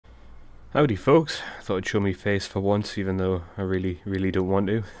Howdy folks, thought I'd show me face for once even though I really don't want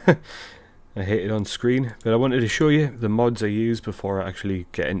to. I hate it on screen, but I wanted to show you the mods I use before I actually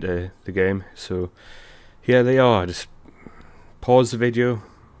get into the game. So here they are. Just pause the video.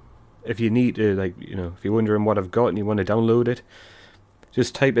 If you need to, if you're wondering what I've got and you want to download it,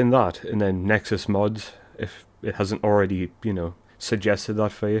 just type in that and then Nexus mods if it hasn't already, suggested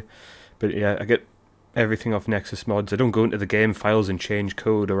that for you. But yeah, I get everything off Nexus mods. I don't go into the game files and change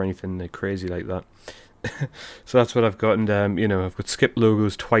code or anything like crazy like that. So that's what I've got, and I've got skip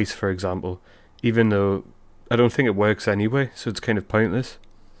logos twice, for example, even though I don't think it works anyway, so it's kind of pointless.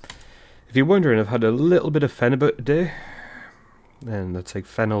 If you're wondering, I've had a little bit of phenibut today, and that's like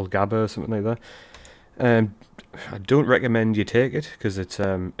phenyl GABA or something like that. I don't recommend you take it because it's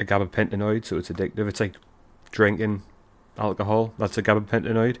a gabapentinoid, so it's addictive. It's like drinking alcohol. That's a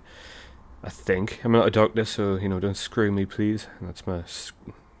gabapentinoid, I think. I'm not a doctor, so don't screw me, please. That's my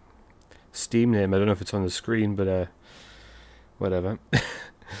Steam name. I don't know if it's on the screen, but whatever.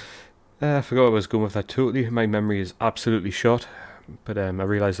 I forgot what I was going with that totally. My memory is absolutely shot. But I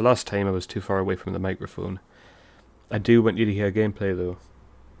realised the last time I was too far away from the microphone. I do want you to hear gameplay though.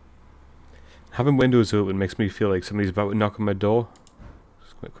 Having windows open makes me feel like somebody's about to knock on my door.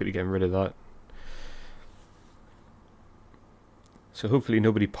 Just quite quickly getting rid of that. So hopefully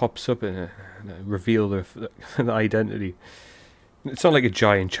nobody pops up and reveal their identity. It's not like a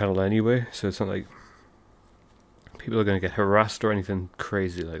giant channel anyway, so it's not like people are going to get harassed or anything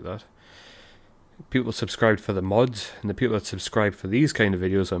crazy like that. People subscribed for the mods, and the people that subscribe for these kind of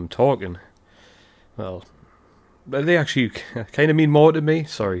videos I'm talking, well, they actually kind of mean more to me.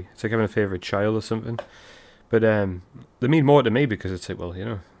 Sorry, it's like having a favourite child or something. But they mean more to me because it's like, well,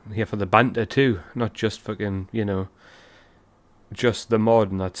 I'm here for the banter too, not just fucking, just the mod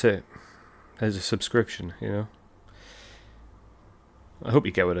and that's it. There's a subscription, I hope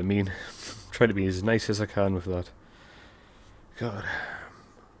you get what I mean. Try to be as nice as I can with that. God.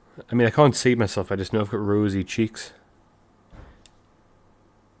 I mean, I can't see myself, I just know I've got rosy cheeks.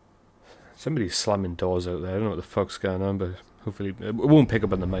 Somebody's slamming doors out there. I don't know what the fuck's going on, but hopefully it won't pick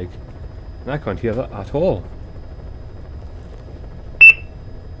up on the mic. And I can't hear that at all.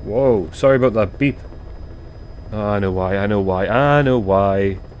 Whoa, sorry about that beep. Oh, I know why, I know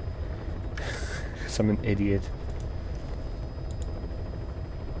why. Because I'm an idiot.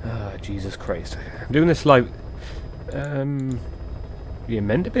 Ah, Jesus Christ. I'm doing this live. You're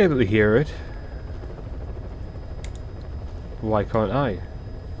meant to be able to hear it. Why can't I?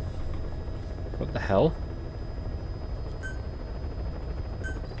 What the hell?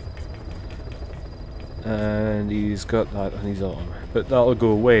 And he's got that on his arm. But that'll go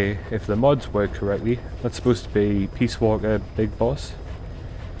away if the mods work correctly. That's supposed to be Peace Walker Big Boss.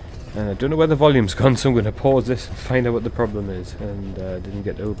 And I don't know where the volume's gone, so I'm going to pause this and find out what the problem is. And didn't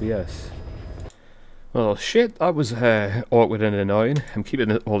get OBS. Well, shit, that was awkward and annoying. I'm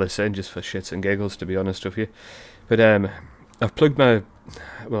keeping all this in just for shits and giggles, to be honest with you. But I've plugged my...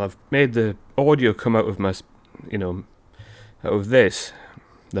 Well, I've made the audio come out of my... out of this.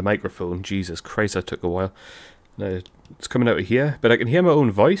 The microphone. Jesus Christ, that took a while. Now, it's coming out of here, but I can hear my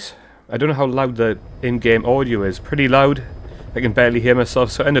own voice. I don't know how loud the in-game audio is. Pretty loud. I can barely hear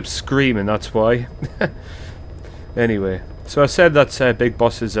myself, so I end up screaming, that's why. Anyway, so I said that's Big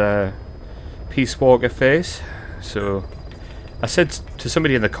Boss's Peace Walker face. So I said to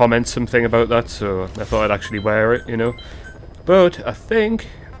somebody in the comments something about that, so I thought I'd actually wear it, But I think,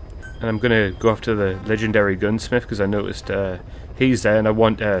 and I'm going to go after the legendary gunsmith because I noticed he's there, and I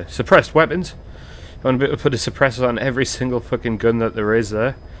want suppressed weapons. I want to be able to put a suppressor on every single fucking gun that there is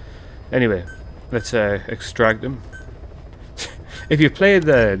there. Anyway, let's extract them. If you played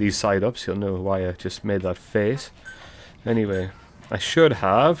these side-ups, you'll know why I just made that face. Anyway, I should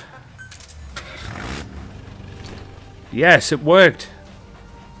have... Yes, it worked!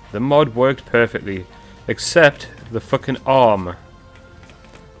 The mod worked perfectly. Except the fucking arm.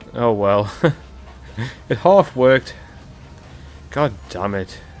 Oh well. It half worked. God damn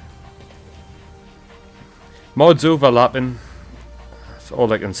it. Mods overlapping. That's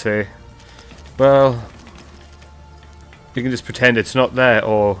all I can say. Well... You can just pretend it's not there,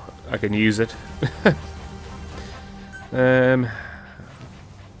 or I can use it.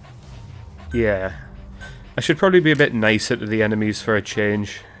 Yeah. I should probably be a bit nicer to the enemies for a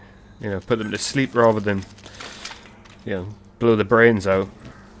change. Put them to sleep rather than, blow the brains out.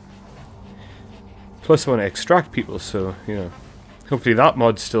 Plus I want to extract people, so, hopefully that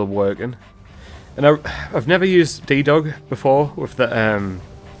mod's still working. And I've never used D-Dog before with the,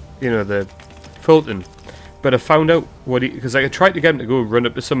 the Fulton. But I found out what because I tried to get him to go run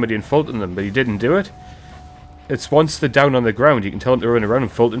up to somebody and Fulton them, but he didn't do it. it's once they're down on the ground, you can tell them to run around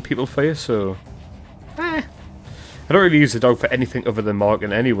and faulting people for you, so... I don't really use the dog for anything other than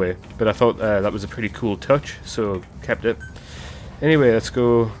marking anyway, but I thought that was a pretty cool touch, so kept it. Anyway, let's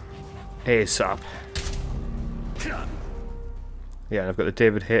go ASAP. Yeah, and I've got the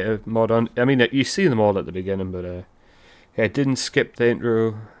David Hayter mod on. I mean, you see them all at the beginning, but yeah, I didn't skip the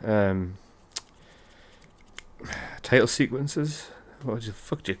intro title sequences. What the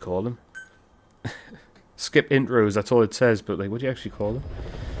fuck do you call them? Skip intros, that's all it says, but like, what do you actually call them?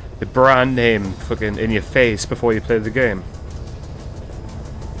 The brand name fucking in your face before you play the game.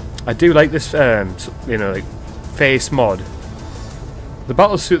 I do like this, you know, like, face mod. The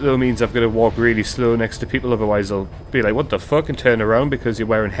battle suit though means I've got to walk really slow next to people, otherwise they'll be like, what the fuck, and turn around because you're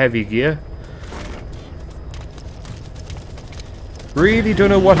wearing heavy gear. Really don't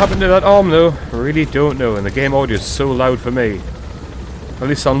know what happened to that arm though. Really don't know, and the game audio is so loud for me. At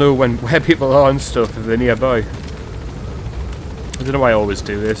least I'll know where people are and stuff if they're nearby. I don't know why I always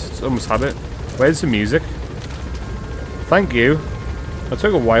do this, it's almost habit. Where's the music? Thank you. That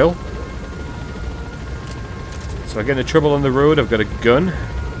took a while. So I get into trouble on the road, I've got a gun.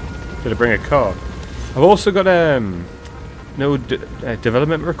 Gotta bring a car. I've also got no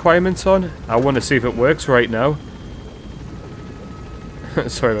development requirements on. I want to see if it works right now.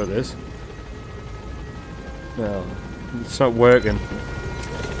 Sorry about this. No, it's not working.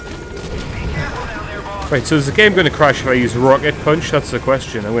 Right, so is the game going to crash if I use rocket punch? That's the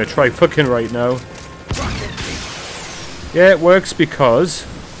question. I'm going to try fucking right now. Yeah, it works because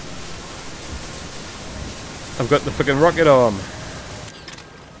I've got the fucking rocket arm.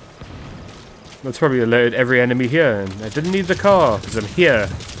 That's probably alerted every enemy here, and I didn't need the car because I'm here.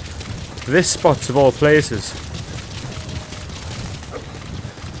 This spot's of all places.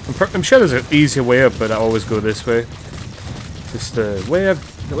 I'm sure there's an easier way up, but I always go this way. Just the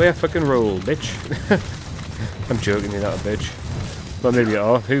way I fucking roll, bitch. I'm joking, you're not a bitch. Well, maybe you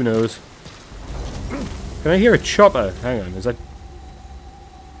are. Who knows? Can I hear a chopper? Hang on, is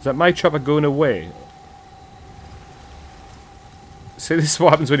that my chopper going away? See, this is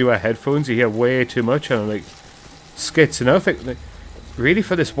what happens when you wear headphones. You hear way too much, and I'm like, skits enough. Like, really,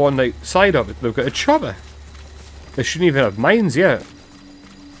 for this one like side of it, they've got a chopper. They shouldn't even have mines yet.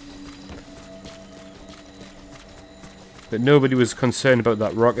 But nobody was concerned about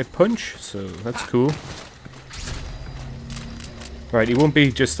that rocket punch, so that's cool. Right, he won't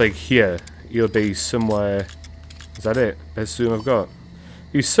be just like here. He'll be somewhere. Is that it? Best zoom I've got.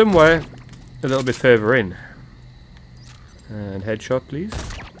 He's somewhere a little bit further in. And headshot, please.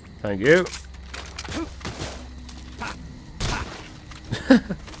 Thank you.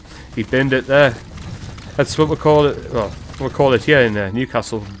 He binned it there. That's what we call it. Well, we'll call it here in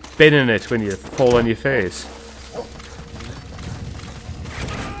Newcastle. Binning it when you fall on your face.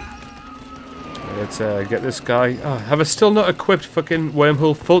 Let's get this guy. Oh, have I still not equipped fucking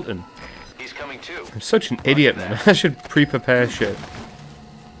wormhole Fulton? He's coming too. I'm such an idiot, man. I should pre-prepare shit.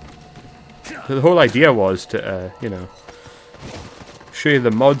 The whole idea was to, you know, show you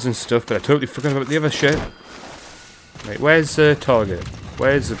the mods and stuff, but I totally forgot about the other shit. Right, where's the target?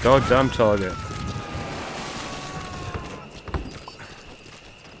 Where's the goddamn target?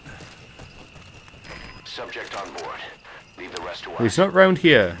 Subject on board. Leave the rest to us. He's not round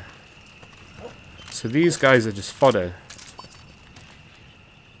here. So these guys are just fodder.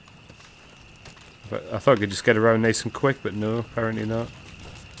 But I thought I could just get around nice and quick, but no, apparently not.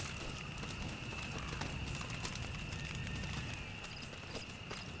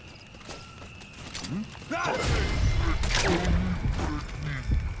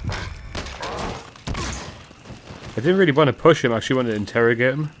 I didn't really want to push him, I actually wanted to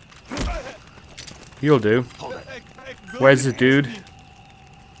interrogate him. You'll do. Where's the dude?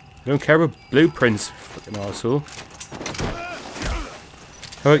 I don't care about blueprints, fucking arsehole.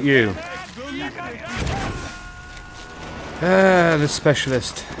 How about you? Ah, the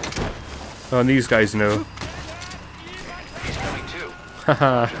specialist. Oh, and these guys know.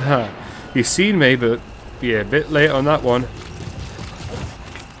 Haha, ha. You've seen me, but yeah, a bit late on that one.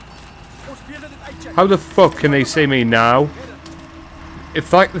 How the fuck can they see me now? If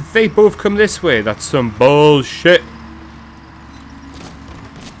they both come this way, that's some bullshit.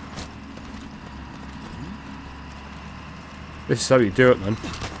 This is how you do it, man.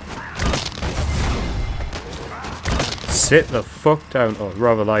 Sit the fuck down, or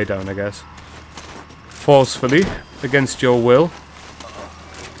rather lie down, I guess. Forcefully, against your will.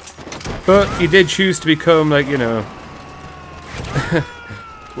 But you did choose to become, like, you know,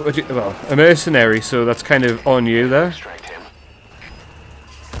 well, a mercenary, so that's kind of on you there.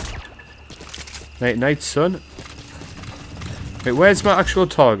 Night, night, son. Wait, where's my actual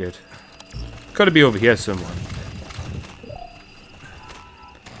target? Gotta be over here somewhere.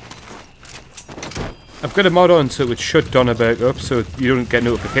 I've got a mod on so it would shut Donna back up so you don't get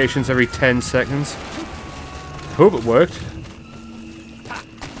notifications every 10 seconds. Hope it worked.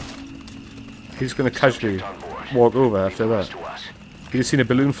 He's gonna casually walk over after that. You just seen a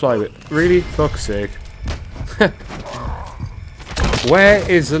balloon fly with. Really? Fuck's sake. Where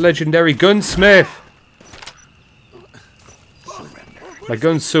is the legendary gunsmith? My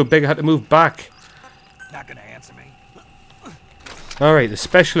gun's so big I had to move back. Not gonna answer me. Alright, the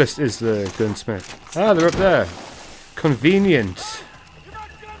specialist is the gunsmith. Ah, they're up there. Convenient.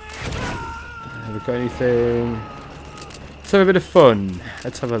 Have we got anything? Let's have a bit of fun.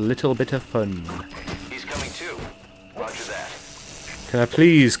 Let's have a little bit of fun. He's coming too. Roger that. Can I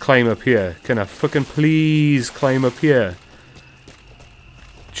please climb up here? Can I fucking please climb up here?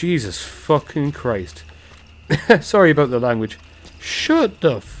 Jesus fucking Christ. Sorry about the language. Shut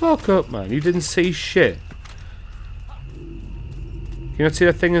the fuck up, man. You didn't see shit. Can you not see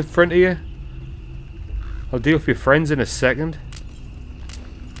that thing in front of you? I'll deal with your friends in a second.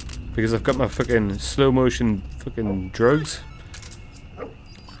 Because I've got my fucking slow motion fucking drugs.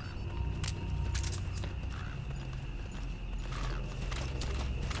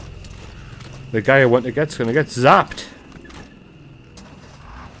 The guy I want to get's gonna get zapped.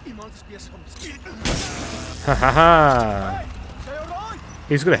 Ha ha ha!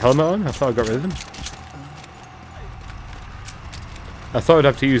 He's got a helmet on? I thought I got rid of him. I thought I'd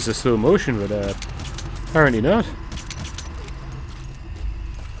have to use the slow motion, but apparently not.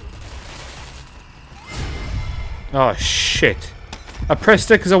 Oh shit. I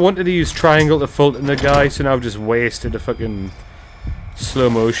pressed it because I wanted to use triangle to Fulton the guy, so now I've just wasted a fucking slow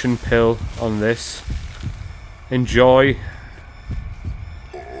motion pill on this. Enjoy.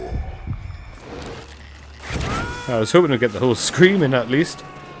 I was hoping to get the whole screaming at least.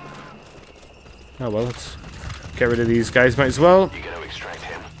 Oh well, let's get rid of these guys, might as well. You gotta extract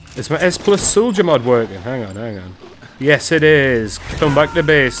him. Is my S plus soldier mod working? Hang on, hang on. Yes it is. Come back to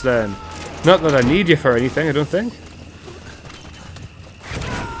base then. Not that I need you for anything, I don't think.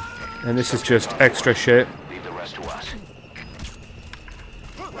 And this is just extra shit. Leave the rest to us.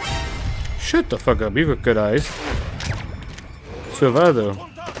 Shut the fuck up, you've got good eyes. So far though.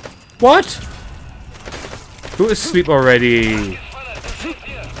 What? Go to sleep already.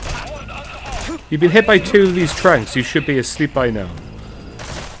 You've been hit by 2 of these tranks, you should be asleep by now.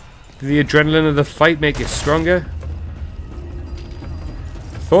 Did the adrenaline of the fight make you stronger?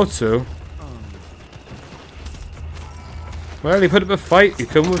 Thought so. Well, you put up a fight, you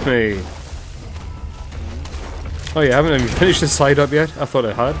come with me. Oh, you haven't even finished the side up yet? I thought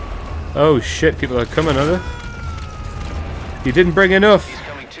I had. Oh shit, people are coming, are they? You didn't bring enough. He's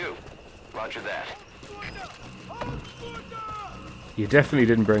coming too. Roger that. You definitely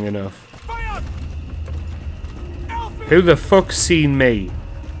didn't bring enough. Who the fuck seen me?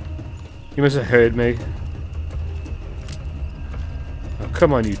 You must have heard me. Oh,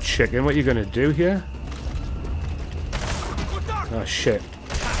 come on, you chicken. What are you gonna do here? Oh, shit.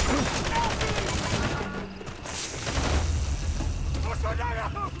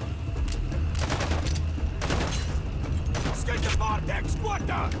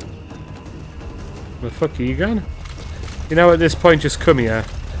 Where the fuck are you going? You know, at this point, just come here.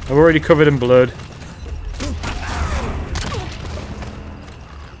 I'm already covered in blood.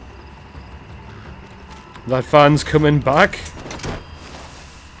 That van's coming back.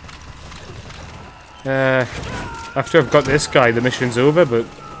 After I've got this guy, the mission's over, but...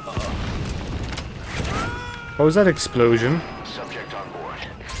 What was that explosion? Subject on board.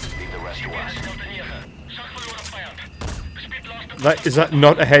 Leave the rest to us. Is that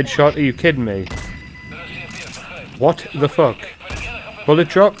not a headshot? Are you kidding me? What the fuck? Bullet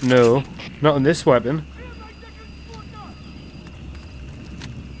drop? No. Not on this weapon.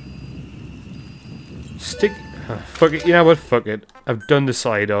 Stick... Oh, fuck it. You know what? Fuck it. I've done the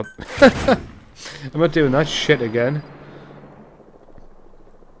side up. I'm not doing that shit again.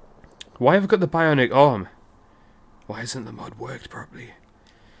 Why have I got the bionic arm? Why hasn't the mod worked properly?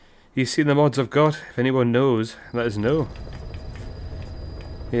 You seen the mods I've got? If anyone knows, let us know.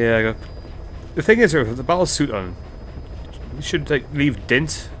 Yeah, I got... The thing is, with the battle suit on, you should like leave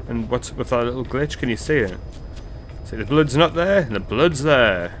dents. And what's with that little glitch? Can you see it? See, the blood's not there, and the blood's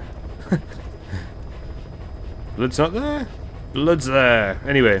there. Blood's not there? Blood's there.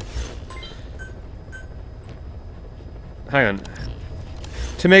 Anyway. Hang on.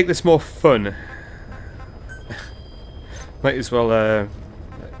 To make this more fun, might as well,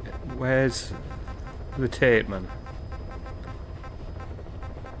 where's the tape, man?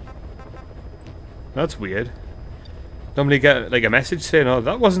 That's weird. Normally get, like, a message saying, oh,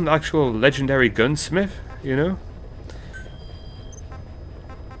 that wasn't the actual legendary gunsmith, you know?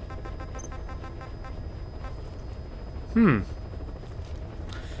 Oh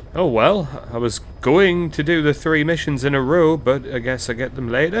well, I was going to do the 3 missions in a row, but I guess I get them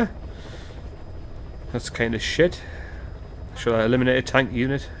later. That's kind of shit. Shall I eliminate a tank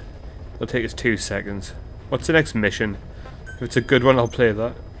unit? It'll take us 2 seconds. What's the next mission? If it's a good one, I'll play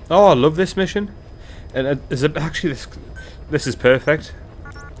that. Oh, I love this mission. And is it actually this is perfect.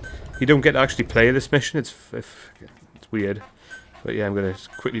 You don't get to actually play this mission. It's weird. But yeah, I'm gonna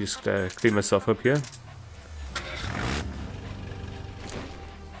quickly just clean myself up here.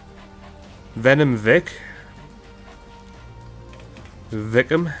 Venom Vic.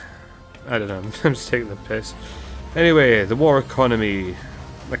 Victim. I don't know. I'm just taking the piss. Anyway, the war economy.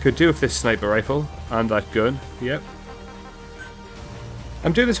 I could do with this sniper rifle and that gun. Yep.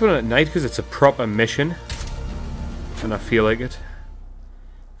 I'm doing this one at night because it's a proper mission, and I feel like it.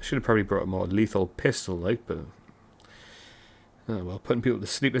 I should have probably brought a more lethal pistol, like, but oh well, putting people to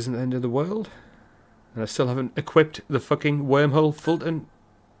sleep isn't the end of the world. And I still haven't equipped the fucking wormhole Fulton.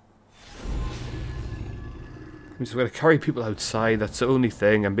 I'm just going to carry people outside. That's the only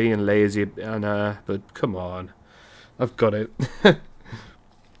thing. I'm being lazy, and but come on, I've got it.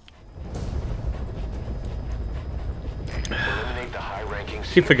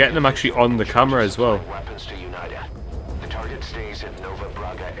 Keep forgetting I'm actually on the camera as well. Weapons to United. The target stays at Nova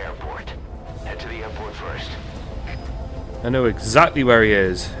Braga Airport. Head to the airport first. I know exactly where he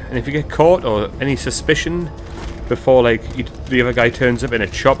is, and if you get caught or any suspicion before like the other guy turns up in a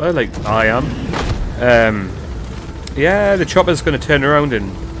chopper, like I am, yeah, the chopper's going to turn around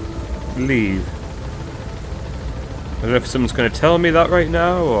and leave. I don't know if someone's going to tell me that right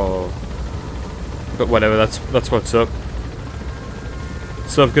now, or but whatever. That's what's up.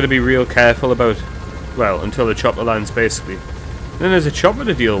 So I've got to be real careful about, well, until the chopper lands, basically. And then there's a chopper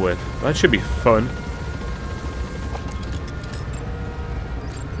to deal with. That should be fun.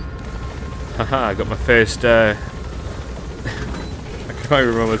 Haha, I got my first, I can't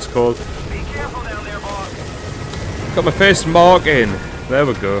remember what it's called. Be careful down there, boss. Got my first mark in. There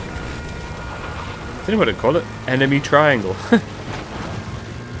we go. I don't know what to call it. Enemy triangle.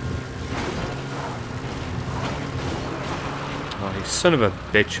 Oh, you son of a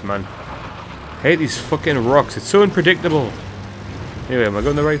bitch, man. I hate these fucking rocks. It's so unpredictable. Anyway, am I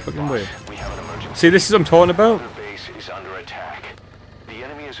going the right fucking way? We have an emergency. See, this is what I'm talking about. Our base is under attack. The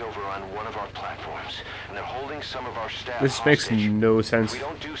enemy is over on one of our platforms, and they're holding some of our staff This makes hostage. no If sense. we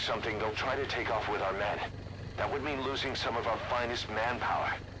don't do something, they'll try to take off with our men. That would mean losing some of our finest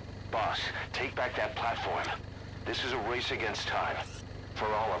manpower. Boss, take back that platform. This is a race against time. For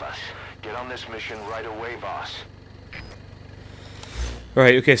all of us. Get on this mission right away, boss.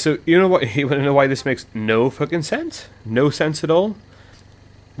 Right, okay, so you know what? You want to know why this makes no fucking sense? No sense at all?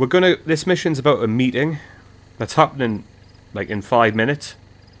 We're gonna. This mission's about a meeting that's happening like in 5 minutes.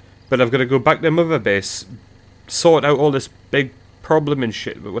 But I've got to go back to Mother Base, sort out all this big problem and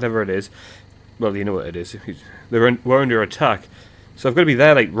shit, but whatever it is. Well, you know what it is. We're under attack. So I've got to be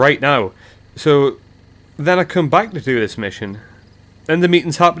there like right now. So then I come back to do this mission. And the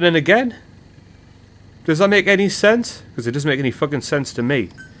meeting's happening again? Does that make any sense? Because it doesn't make any fucking sense to me.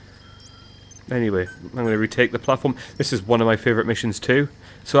 Anyway, I'm going to retake the platform. This is one of my favourite missions too.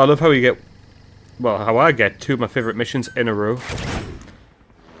 So I love how you get... Well, how I get 2 of my favourite missions in a row.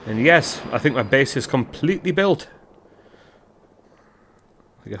 And yes, I think my base is completely built.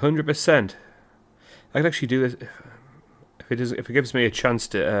 Like 100%. I could actually do this... If it gives me a chance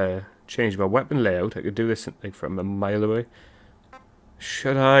to change my weapon layout, I could do this like from a mile away.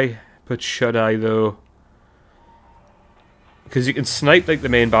 Should I? But should I though? Because you can snipe like the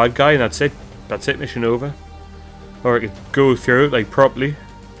main bad guy and that's it. That's it, mission over. Or I could go through it like properly.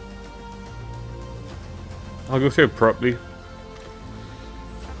 I'll go through it properly.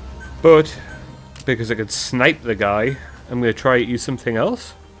 But because I could snipe the guy, I'm going to try to use something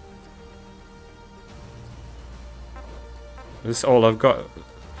else. This is all I've got.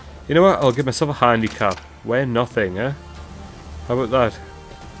 You know what? I'll give myself a handicap. Wear nothing, eh? How about that?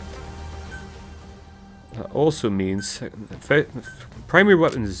 That also means... primary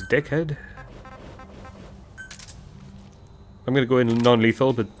weapon is dickhead. I'm going to go in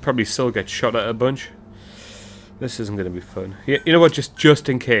non-lethal, but probably still get shot at a bunch. This isn't going to be fun. Yeah, you know what? Just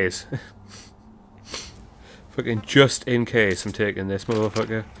in case. Fucking just in case I'm taking this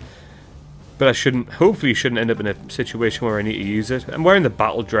motherfucker. But I shouldn't, hopefully shouldn't end up in a situation where I need to use it. I'm wearing the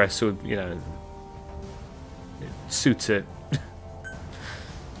battle dress, so, you know, it suits it.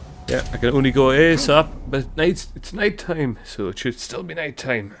 Yeah, I can only go ASAP, but it's night time, so it should still be night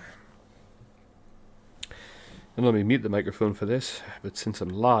time. And let me mute the microphone for this, but since I'm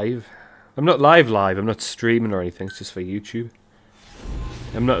live, I'm not live, I'm not streaming or anything, it's just for YouTube.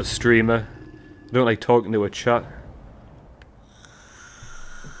 I'm not a streamer, I don't like talking to a chat.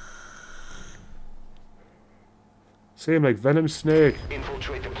 Same like Venom Snake.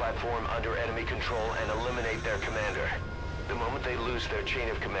 Infiltrate the platform under enemy control and eliminate their commander. The moment they lose their chain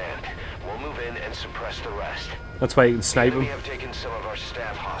of command, we'll move in and suppress the rest. That's why you can snipe them. We have taken some of our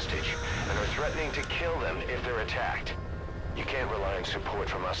staff hostage and are threatening to kill them if they're attacked. You can't rely on support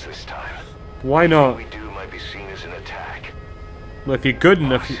from us this time. Why not? What we do might be seen as an attack. Well, if you're good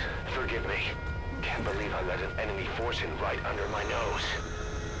enough... Boss, forgive me. Can't believe I let an enemy force in right under my nose.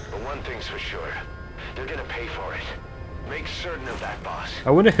 But one thing's for sure. They're gonna pay for it. Make certain of that, boss.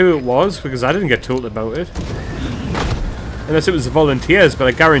 I wonder who it was, because I didn't get told about it. Unless it was the volunteers, but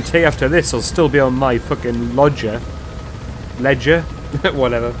I guarantee after this I'll still be on my fucking ledger.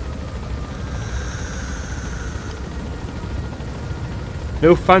 Whatever.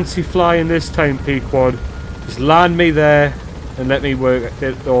 No fancy flying this time, P-Quad. Just land me there and let me work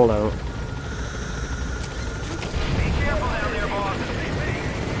it all out. Be careful down there, boss.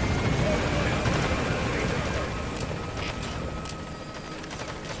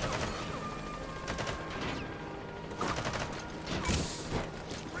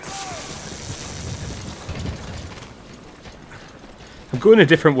 I'm going a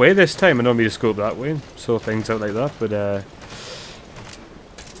different way this time. I normally just go up that way and sort things out like that, but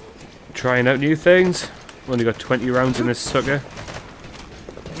trying out new things. Only got 20 rounds in this sucker.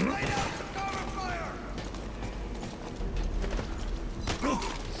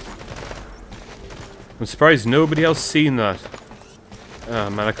 I'm surprised nobody else seen that. Oh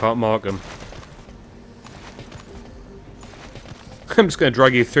man, I can't mark them. I'm just going to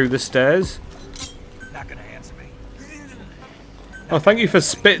drag you through the stairs. Not gonna answer me. Oh, thank you for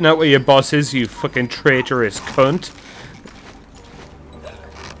spitting out where your boss is, you fucking traitorous cunt.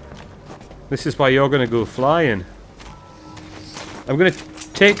 This is why you're gonna go flying. I'm gonna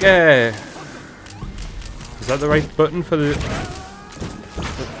take a... Is that the right button for the...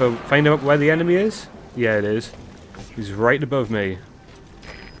 for finding out where the enemy is? Yeah, it is. He's right above me.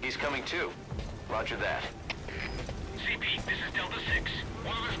 He's coming too. Roger that. CP, this is Delta 6.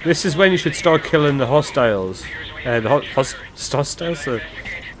 One of us This is when you should start killing the hostiles. The hostiles? The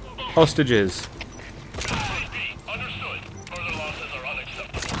hostages. understood. Further losses are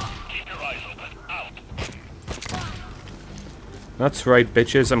unacceptable. Keep your eyes open. Out. That's right,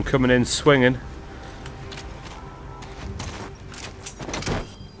 bitches. I'm coming in swinging.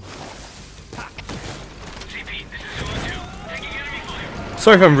 CP, this is Zulu 2. Taking enemy fire.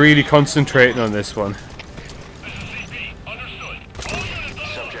 Sorry if I'm really concentrating on this one. This is CP. Understood. All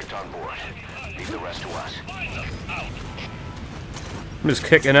units Subject on board. Leave the rest to us. find them. Out. I'm just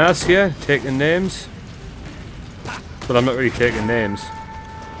kicking ass here, taking names. But I'm not really taking names.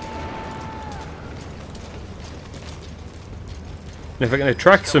 And if I can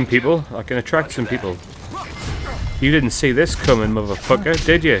attract some people, I can attract some people. You didn't see this coming, motherfucker,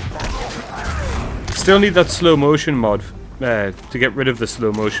 did you? Still need that slow motion mod to get rid of the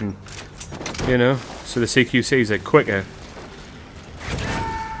slow motion. You know, so the CQCs are quicker.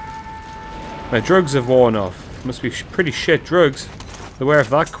 My drugs have worn off. Must be pretty shit drugs. They wear off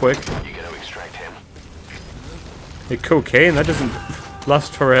that quick. You gonna extract him? Hey, cocaine, that doesn't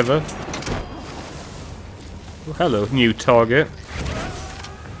last forever. Oh, hello, new target.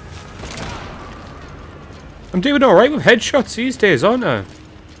 I'm doing alright with headshots these days, aren't I?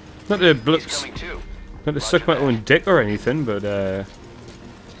 Not to, He's coming too. not to suck my own dick or anything, but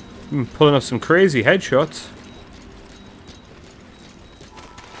I'm pulling off some crazy headshots.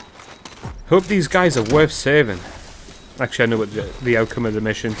 Hope these guys are worth saving. Actually, I know what the outcome of the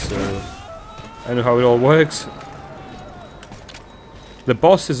mission, so I know how it all works. The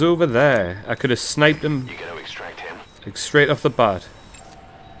boss is over there. I could have sniped him You gonna extract him? like straight off the bat.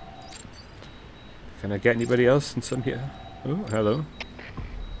 Can I get anybody else in some here? Oh, hello.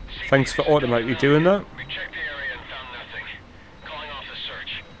 Thanks for automatically doing that. We checked the area and found nothing. Calling off the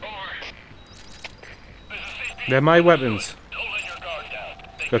search. Over. This is CP. They're my weapons. Don't let your guard down.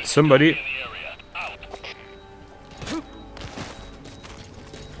 They Got could somebody. be in the area. Out.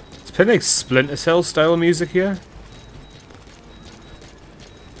 It's playing like Splinter Cell style music here.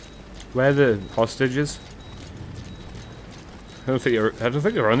 Where are the hostages? I don't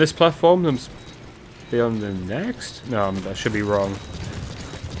think they're on this platform. They're on the next? No, I should be wrong.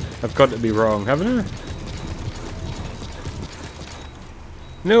 I've got to be wrong, haven't I?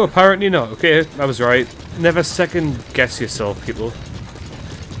 No, apparently not. Okay, I was right. Never second guess yourself, people.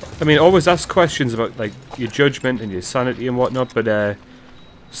 I mean, always ask questions about like your judgment and your sanity and whatnot, but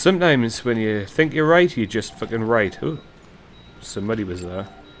sometimes when you think you're right, you're just fucking right. Oh, somebody was there.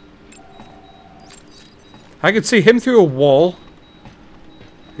 I could see him through a wall.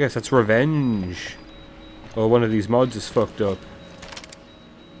 I guess that's revenge. Or one of these mods is fucked up.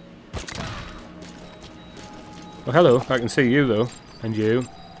 Oh, hello. I can see you, though. And you.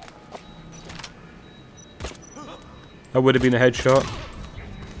 That would have been a headshot.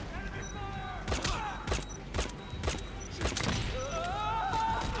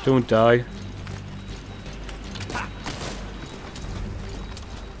 Don't die.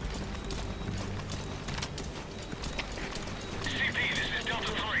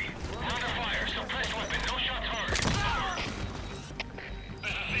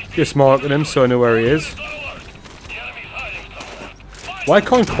 Just marking him so I know where he is. Why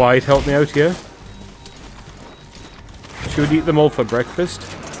can't Quiet help me out here? Should we eat them all for breakfast?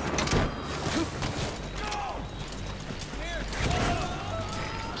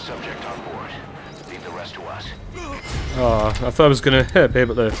 Subject on board. Leave the rest to us. Oh, I thought I was gonna be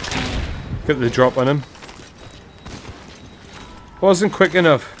able to get the drop on him. Wasn't quick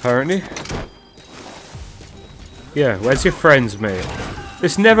enough, apparently. Yeah, where's your friends, mate?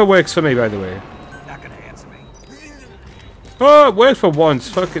 This never works for me, by the way. Not gonna answer me. Oh, it worked for once.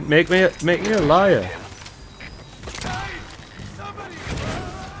 Fucking make me a liar.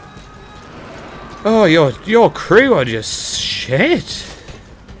 Oh, your crew are just shit.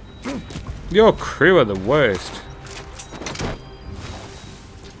 Your crew are the worst.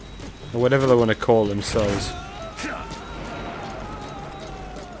 Or whatever they want to call themselves.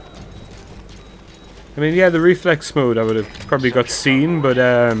 I mean, yeah, the reflex mode I would have probably got seen, but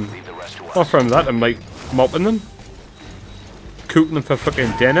apart from that, I'm like mopping them, cooking them for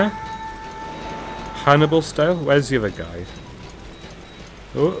fucking dinner, Hannibal style. Where's the other guy?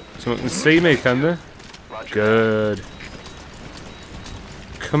 Oh, someone can see me, can they? Good.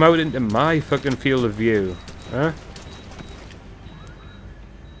 Come out into my fucking field of view, huh?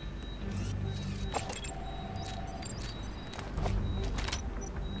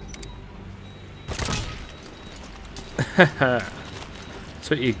 That's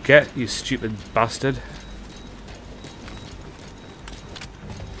what you get, you stupid bastard.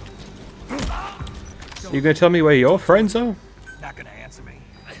 You gonna tell me where your friends are? Not gonna answer me.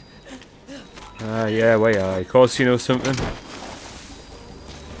 Ah, yeah, where are you? Of course you know something.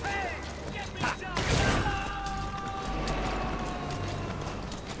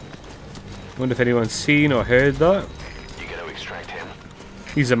 Wonder if anyone's seen or heard that. You gotta extract him.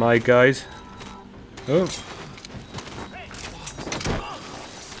 These are my guys. Oh.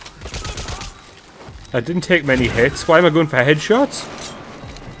 I didn't take many hits. Why am I going for headshots?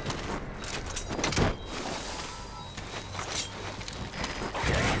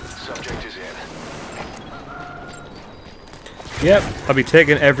 Okay, subject is in. Yep, I'll be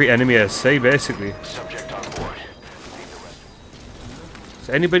taking every enemy I see, basically. Subject on board. Is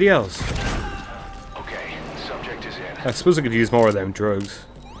there anybody else? Okay, subject is in. I suppose I could use more of them drugs.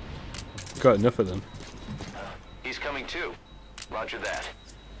 Got enough of them. He's coming too. Roger that.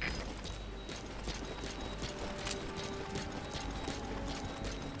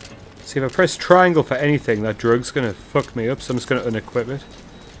 See, if I press triangle for anything, that drug's gonna fuck me up, so I'm just gonna unequip it.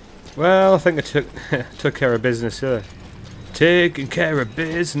 Well, I think I took care of business here. Taking care of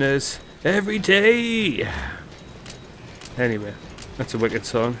business every day. Anyway, that's a wicked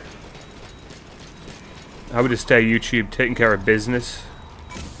song. I would just stay YouTube, taking care of business.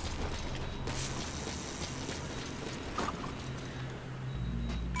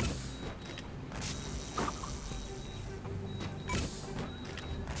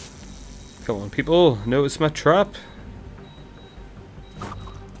 Come on, people, notice my trap.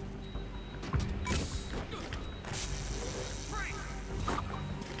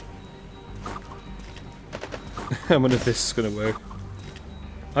 I wonder if this is gonna work.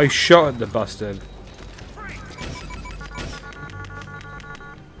 I shot at the bastard.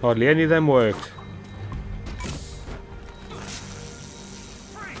 Hardly any of them worked.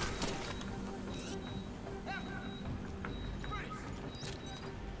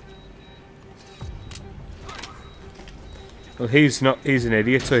 Well, he's not. He's an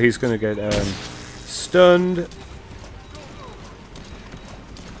idiot, so he's gonna get stunned.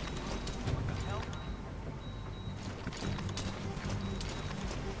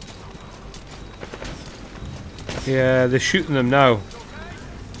 Yeah, they're shooting them now.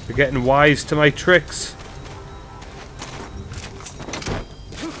 They're getting wise to my tricks.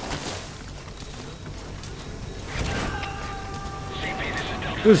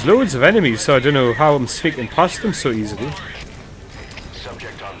 There's loads of enemies, so I don't know how I'm sneaking past them so easily.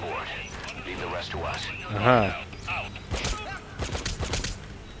 Subject on board. Leave the rest to us. Aha.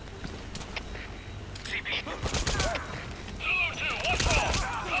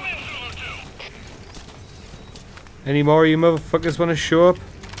 Any more of you motherfuckers want to show up?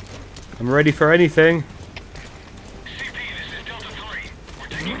 I'm ready for anything. CP, this is Delta 3. We're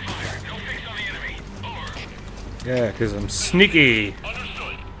taking fire. No fix on the enemy. Over. Yeah, because I'm sneaky.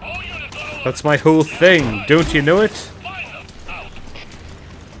 That's my whole thing. Don't you know it?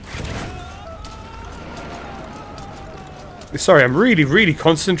 Sorry, I'm really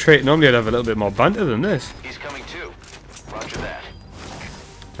concentrating. Normally I'd have a little bit more banter than this. He's coming too. Roger that.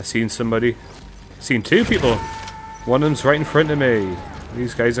 I seen somebody. Seen two people. One of them's right in front of me.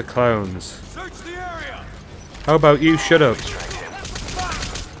 These guys are clowns. Search the area. How about you shut up? Extract him.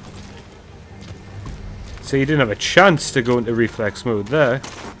 So you didn't have a chance to go into reflex mode there.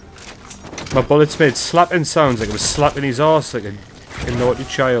 My bullets made slapping sounds like I was slapping his arse like a naughty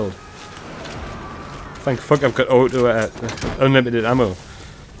child. Thank fuck I've got unlimited ammo.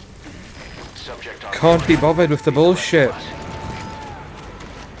 Subject on Can't be bothered with the bullshit.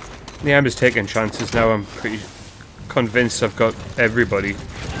 Yeah, I'm just taking chances now. I'm pretty convinced I've got everybody.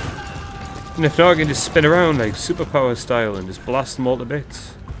 And if not, I can just spin around like superpower style and just blast them all to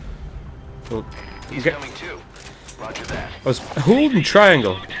bits. Well, He's coming too. Roger that. I was holding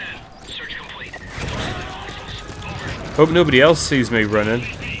triangle. Search complete. Hope nobody else sees me running.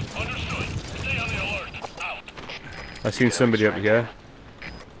 Understood. Stay on the alert. Out. I seen somebody up here.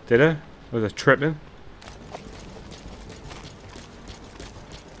 Did I? Was I tripping?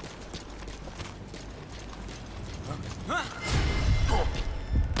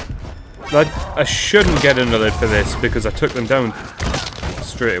 I shouldn't get another for this because I took them down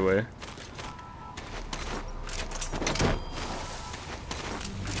straight away.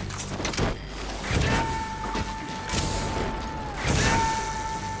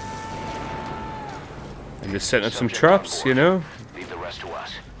 I'm just setting up some traps, you know? Leave the rest to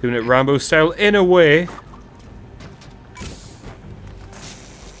us. Doing it Rambo style in a way.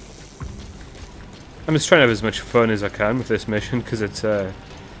 I'm just trying to have as much fun as I can with this mission because it's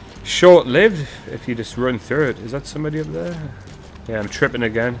short-lived if you just run through it. Is that somebody up there? Yeah, I'm tripping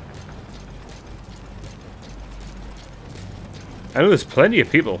again. I know there's plenty of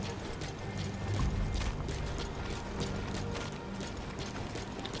people.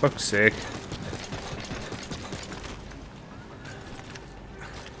 Fuck's sake.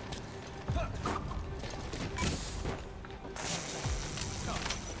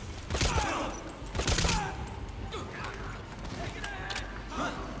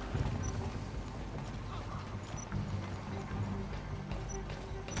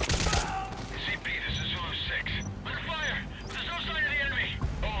 CP, this is Zulu 6. Under fire! There's no sign of the enemy!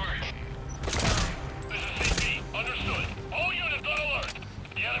 Over. This is CP. Understood. All units on alert.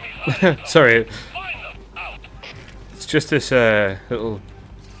 The enemy's hiding. Sorry, Find them. Out. it's just this little...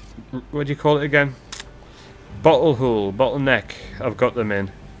 What do you call it again? Bottle hole, bottleneck. I've got them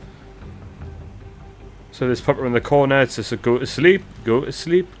in. So this popper in the corner, it's just a go to sleep, go to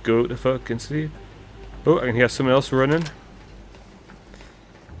sleep, go to fucking sleep. Oh, I can hear someone else running.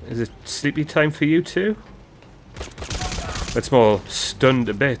 Is it sleepy time for you too? That's more stunned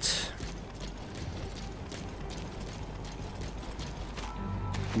a bit.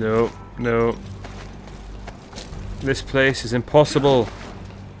 No, no. This place is impossible.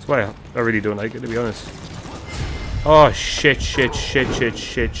 That's why I really don't like it, to be honest. Oh shit.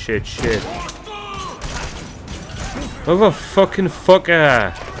 Motherfucking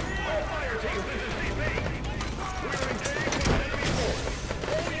fucker!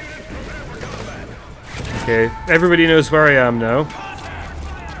 Okay, everybody knows where I am now.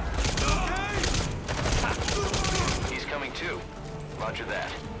 He's coming too. Roger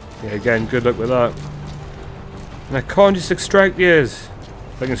that. Yeah, again, good luck with that. And I can't just extract yours.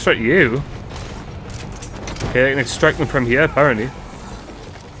 I can extract you. Okay, I can extract them from here, apparently.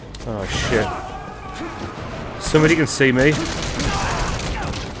 Oh shit. Somebody can see me. You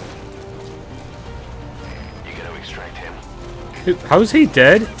gotta extract him. How's he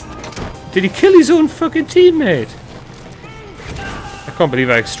dead? Did he kill his own fucking teammate? I can't believe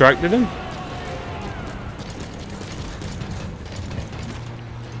I extracted him.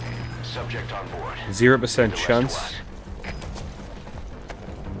 Subject on board. 0% chance.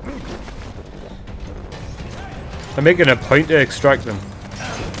 I'm making a point to extract them.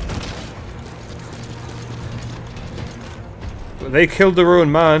 They killed their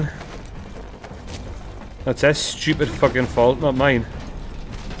own man. That's their stupid fucking fault, not mine.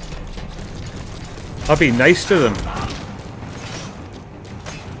 I'll be nice to them.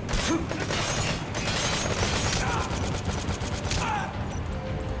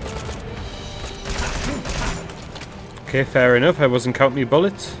 Okay, fair enough. I wasn't counting me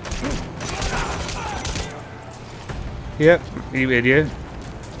bullets. Yep, you idiot.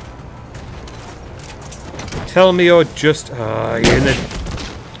 Tell me you're just... Ah, you're in the...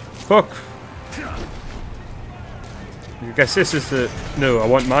 Fuck. I guess this is the... No, I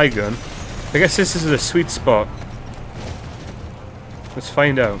want my gun. I guess this is the sweet spot. Let's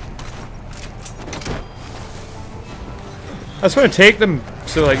find out. I just want to take them,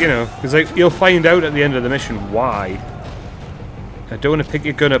 so like, you know, because like, you'll find out at the end of the mission why. I don't want to pick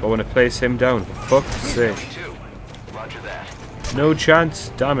your gun up, I want to place him down, for fuck's sake. Roger that. No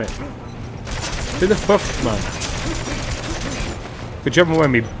chance, damn it. Who the fuck, man? Good job I'm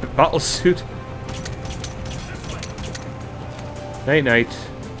wearing my battle suit. Night night.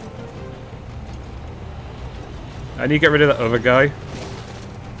 I need to get rid of that other guy.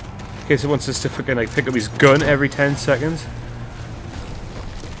 In case he wants us to fucking like pick up his gun every 10 seconds.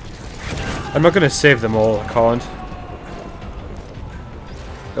 I'm not gonna save them all, I can't.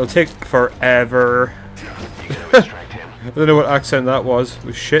 It'll take forever. I don't know what accent that was. It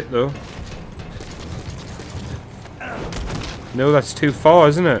was shit though. No, that's too far,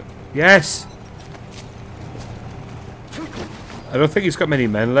 isn't it? Yes! I don't think he's got many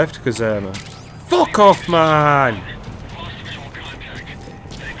men left, because, fuck off, man!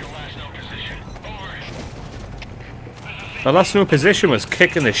 My last known position was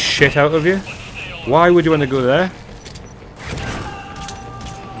kicking the shit out of you. Why would you want to go there?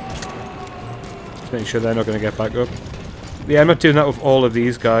 Just making sure they're not going to get back up. Yeah, I'm not doing that with all of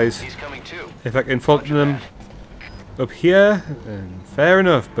these guys. He's coming too. If I can fault them up here, then fair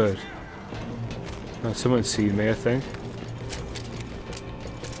enough, but... Oh, someone's seen me, I think.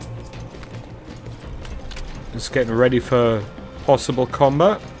 Just getting ready for possible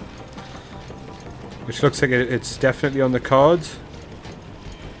combat. Which looks like it's definitely on the cards.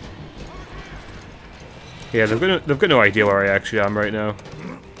 Yeah, they've got no idea where I actually am right now.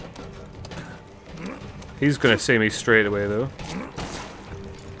 He's gonna see me straight away though.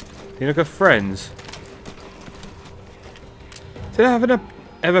 You look at friends. Did I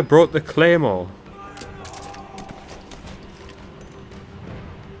ever brought the claymore?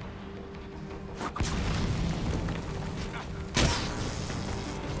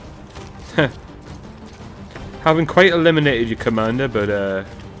 Haven't quite eliminated your commander, but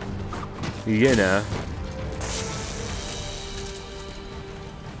you know.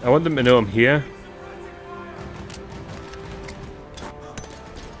 I want them to know I'm here.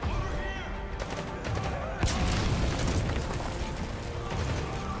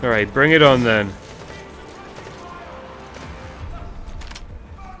 Alright, bring it on then.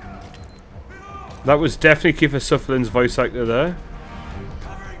 That was definitely Kiefer Sutherland's voice actor there.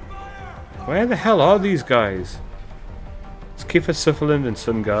 Where the hell are these guys? It's Kiefer Sutherland and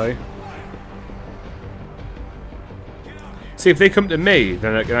some guy. See, if they come to me,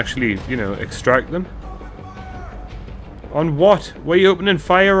 then I can actually, you know, extract them. On what? What are you opening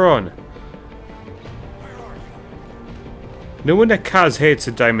fire on? No wonder Kaz hates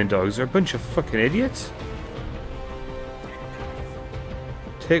the Diamond Dogs. They're a bunch of fucking idiots.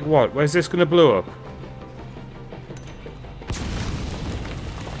 Take what? Where's this gonna blow up?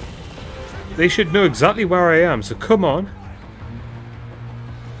 They should know exactly where I am, so come on.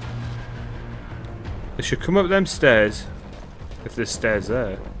 They should come up them stairs. If there's stairs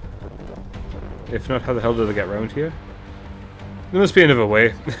there. If not, how the hell do they get around here? There must be another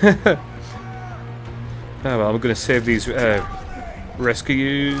way. Oh well, I'm gonna save these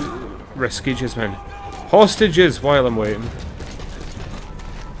rescues, man. Hostages while I'm waiting.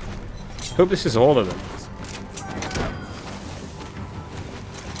 Hope this is all of them.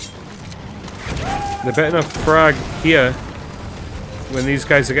 They better not frag here when these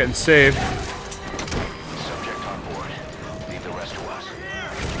guys are getting saved. Subject on board. Leave the rest to us.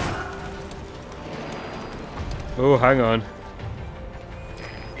 Oh, hang on.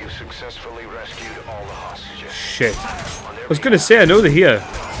 You successfully rescued all the hostages. Shit. I was gonna say, I know they're here. On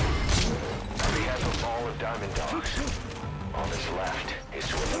behalf of all of Diamond Dogs, all that's left is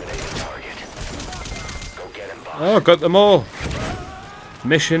to eliminate the target. Go get him, boss. Oh, got them all.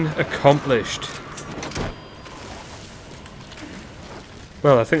 Mission accomplished.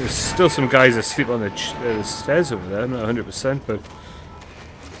 Well, I think there's still some guys asleep on the stairs over there. I'm not 100%, but...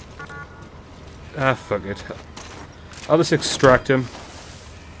 Ah, fuck it. I'll just extract him.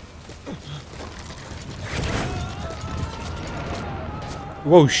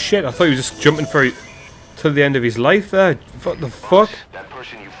 Whoa, shit, I thought he was just jumping for till the end of his life there. What the fuck? That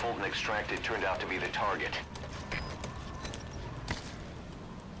person you fooled and extracted turned out to be the target.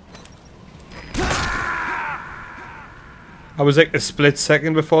 I was like a split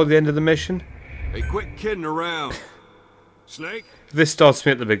second before the end of the mission. Hey, quit kidding around. Snake? If this starts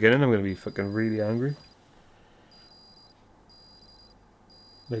me at the beginning, I'm gonna be fucking really angry.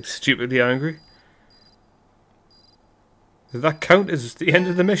 Like, stupidly angry. Does that count as the end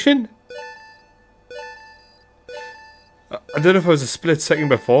of the mission? I don't know if I was a split second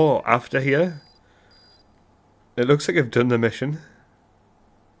before or after here. It looks like I've done the mission.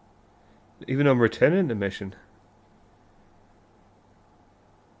 Even though I'm returning the mission.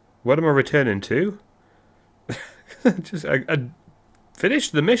 What am I returning to? I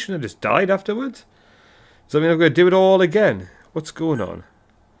finished the mission and just died afterwards? Does that mean I'm going to do it all again? What's going on?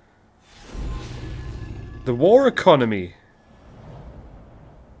 The war economy.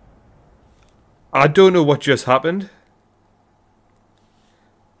 I don't know what just happened.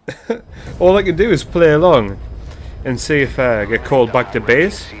 All I can do is play along and see if I get called back to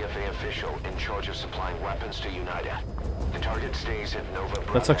base. CFA official in charge of supplying weapons to United. The target stays at Nova.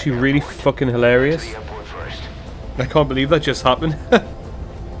 That's actually really fucking hilarious. To the airport first. I can't believe that just happened.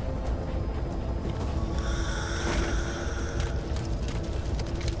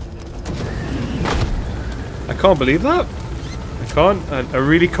 I can't believe that. I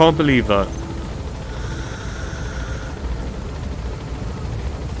really can't believe that.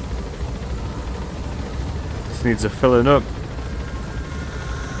 This needs a filling up.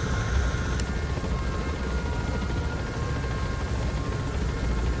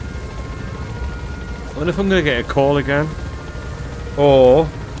 I wonder if I'm going to get a call again. Or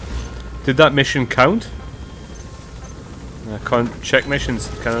did that mission count? I can't check missions,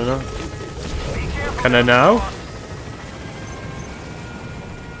 can I not? Can I now?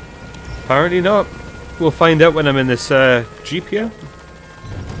 Apparently not. We'll find out when I'm in this Jeep here.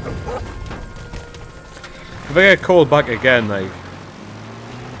 If I get called back again, like,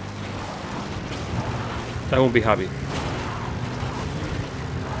 I won't be happy.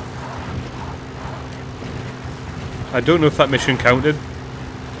 I don't know if that mission counted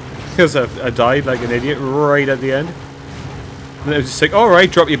because I died like an idiot right at the end. And it was just like,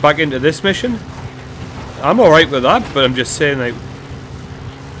 alright, drop you back into this mission. I'm alright with that, but I'm just saying, like,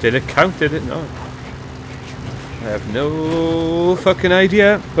 did it count? Did it not? I have no fucking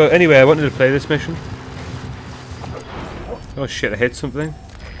idea. But anyway, I wanted to play this mission. Oh shit, I hit something.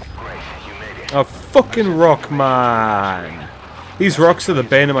 Oh, fucking rock, man. These rocks are the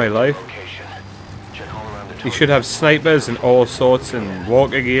bane of my life. You should have snipers and all sorts and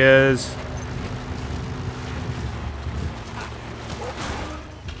walker gears.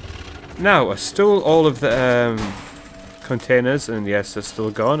 Now, I stole all of the containers, and yes, they're still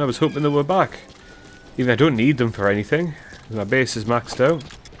gone. I was hoping they were back. Even I don't need them for anything. My base is maxed out.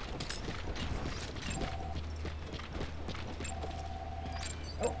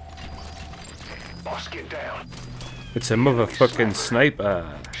 Boss, get down. It's a motherfucking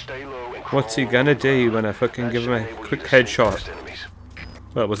sniper. Stay low and What's he gonna do when I fucking give him a quick headshot?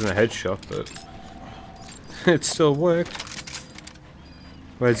 Well, it wasn't a headshot, but it still worked.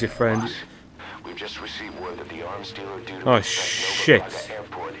 Where's your friend? We've just received word that the arms dealer due to Oh shit!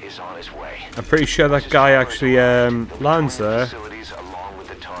 airport is on his way. I'm pretty sure that guy actually lands there. Facilities along with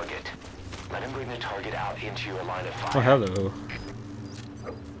the target. Let him bring the target out into your line of fire. Oh hello!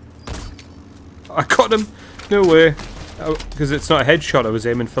 I got him! No way! Because it's not a headshot. I was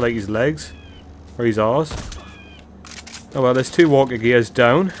aiming for like his legs or his arse. Oh well, there's two walker gears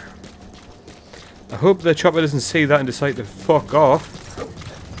down. I hope the chopper doesn't see that and decide to fuck off.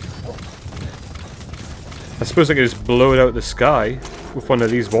 I suppose I could just blow it out of the sky with one of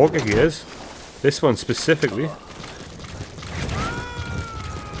these walker gears. This one specifically.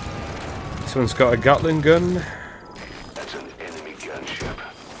 This one's got a Gatling gun. That's an enemy gunship.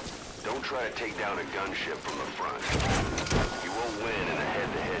 Don't try to take down a gunship from the front. You won't win in a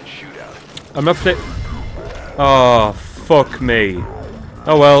head-to-head shootout. I'm not play. Oh, fuck me.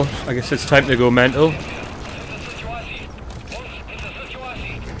 Oh well, I guess it's time to go mental.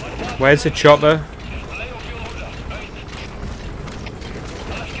 Where's the chopper?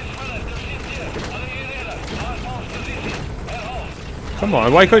 Come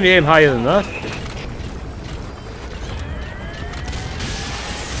on, why couldn't you aim higher than that?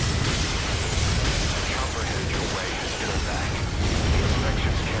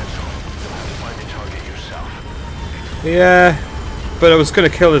 Yeah, but I was gonna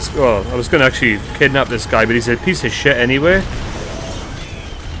kill this. Well, I was gonna actually kidnap this guy, but he's a piece of shit anyway.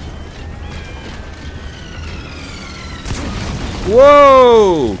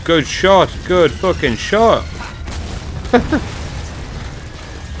 Whoa! Good shot. Good fucking shot.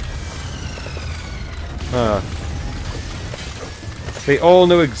 They all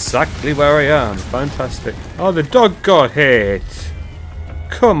know exactly where I am. Fantastic. Oh, the dog got hit.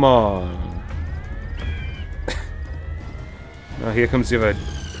 Come on. Oh, here comes the other.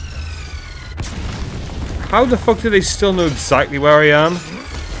 How the fuck do they still know exactly where I am?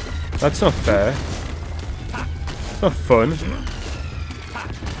 That's not fair. It's not fun.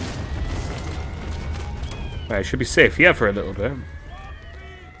 Right, I should be safe here for a little bit.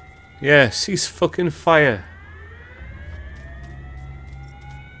 Yeah, cease fucking fire.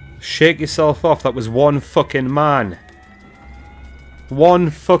 Shit. Shake yourself off. That was one fucking man.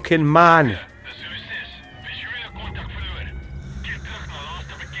 One fucking man.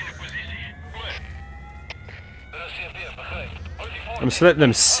 I'm just letting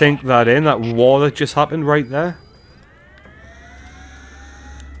them sink that in. That war that just happened right there.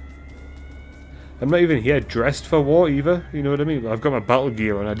 I'm not even here dressed for war either. You know what I mean? I've got my battle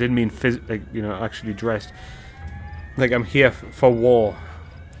gear on. I didn't mean like, you know, actually dressed. Like I'm here for war.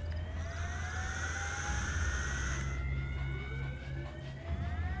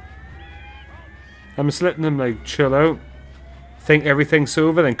 I'm just letting them like chill out, think everything's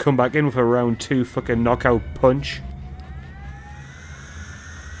over, then come back in with a round 2 fucking knockout punch.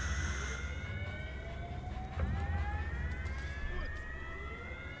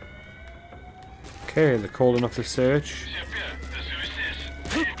 Okay, they're calling off the search.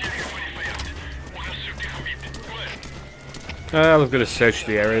 Well, they've got to search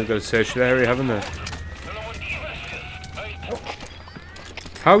the area. They've got to search the area, haven't they?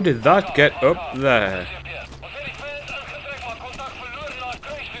 How did that get up there?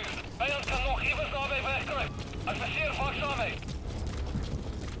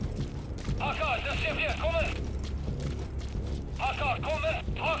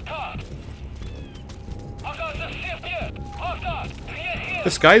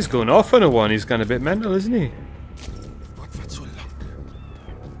 This guy's going off on a one. He's gone a bit mental, isn't he?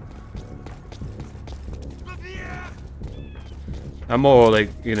 I'm more like,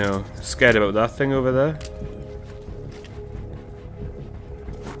 you know, scared about that thing over there.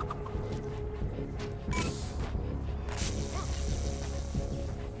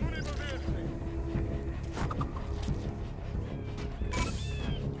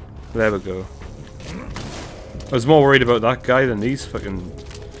 There we go. I was more worried about that guy than these fucking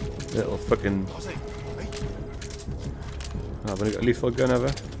little fucking... Oh, I've only got a lethal gun, have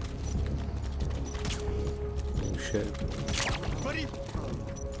I? Oh shit.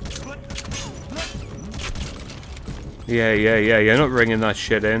 Yeah, you're not ringing that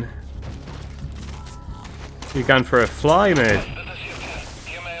shit in. You're going for a fly, mate.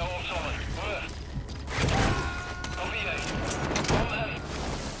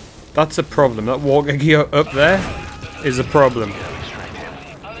 That's a problem. That walker gear up there is a problem.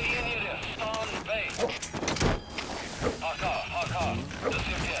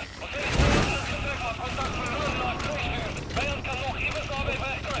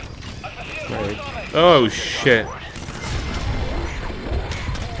 Right. Oh shit.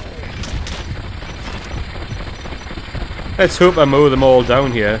 Let's hope I mow them all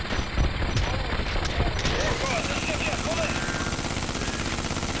down here.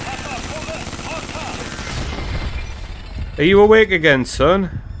 Are you awake again,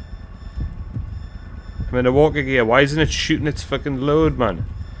 son? I'm in a walker gear. Why isn't it shooting its fucking load, man?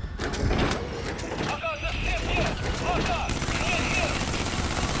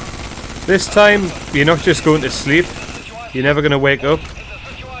 This time, you're not just going to sleep. You're never going to wake up.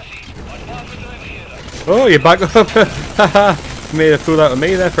 Oh, you're back up. Haha. Made a fool out of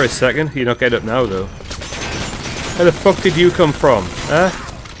me there for a second. You're not getting up now, though. Where the fuck did you come from? Huh?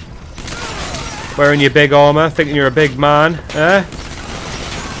 Wearing your big armor, thinking you're a big man, eh?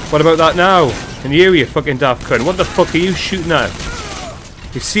 What about that now? And you fucking daft cunt. What the fuck are you shooting at?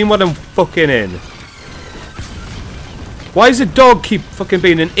 You seen what I'm fucking in? Why does the dog keep fucking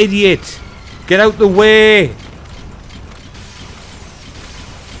being an idiot? Get out the way!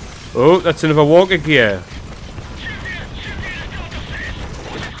 Oh, that's another walker gear.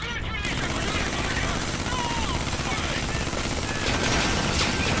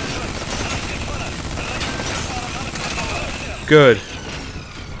 Good.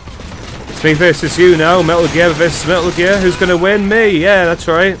 It's me versus you now. Metal Gear versus Metal Gear. Who's gonna win? Me. Yeah, that's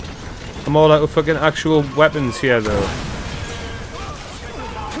right. I'm all out of fucking actual weapons here, though.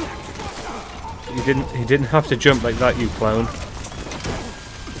 He didn't have to jump like that, you clown.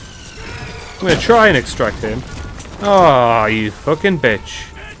 I'm gonna try and extract him. Ah, you fucking bitch.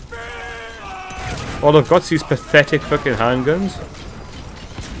 All I've got's these pathetic fucking handguns.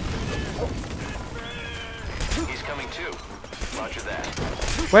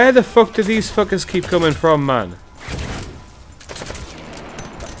 Where the fuck do these fuckers keep coming from, man?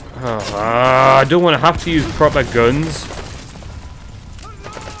 Oh, I don't want to have to use proper guns.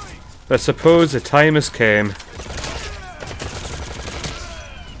 But I suppose the time has came.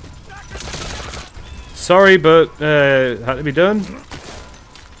 Sorry, but had to be done.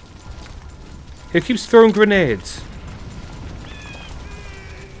 Who keeps throwing grenades?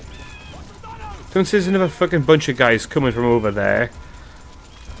 Don't say there's another fucking bunch of guys coming from over there.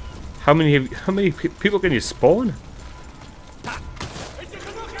 How many people can you spawn?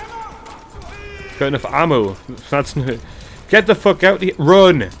 Got enough ammo. That's no... Get the fuck out here.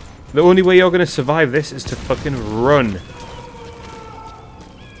 Run! The only way you're gonna survive this is to fucking run.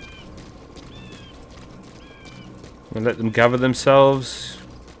 And let them gather themselves.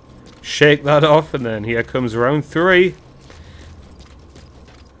 Shake that off, and then here comes round 3.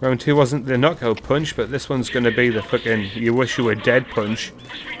 Round 2 wasn't the knockout punch, but this one's gonna be the fucking you wish you were dead punch.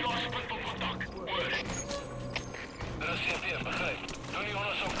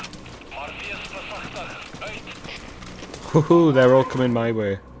 Woohoo, they're all coming my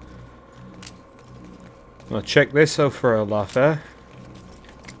way. I'll check this out for a laugh, eh?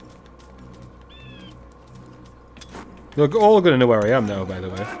 They're all gonna know where I am now, by the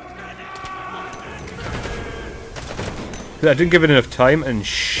way. I didn't give it enough time and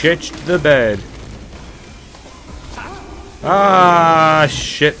shit the bed. Ah,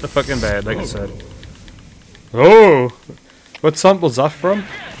 shit the fucking bed, like I said. Oh! What sample's that from?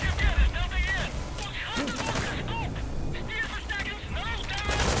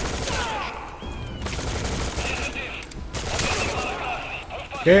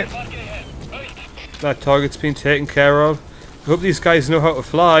 Okay. That target's been taken care of. I hope these guys know how to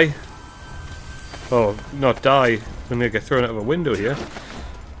fly. Oh, not die. I'm gonna get thrown out of a window here.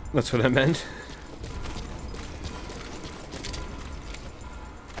 That's what I meant.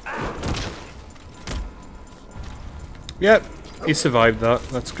 Yep, he survived that.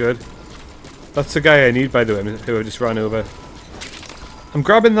 That's good. That's the guy I need, by the way, who I just ran over. I'm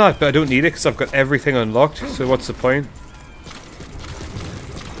grabbing that, but I don't need it because I've got everything unlocked, so what's the point?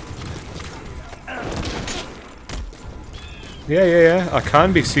 Yeah, I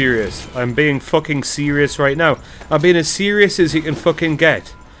can be serious. I'm being fucking serious right now. I'm being as serious as you can fucking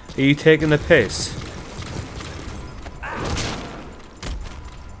get. Are you taking the piss?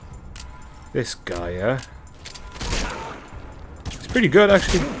 This guy, yeah? He's pretty good,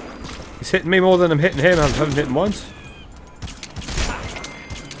 actually. He's hitting me more than I'm hitting him. I haven't hit him once.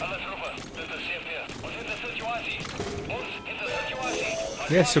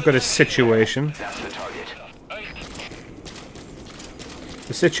 Yes, I've got a situation.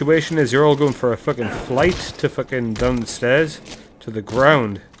 The situation is you're all going for a fucking flight to fucking down the stairs to the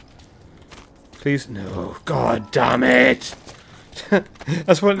ground. Please, no. God damn it! I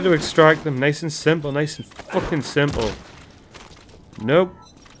just wanted to extract them nice and simple, nice and fucking simple. Nope.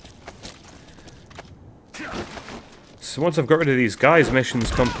 So once I've got rid of these guys,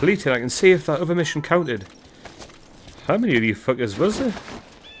 mission's completed. I can see if that other mission counted. How many of you fuckers was there?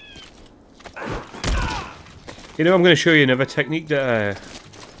 You know, I'm going to show you another technique to,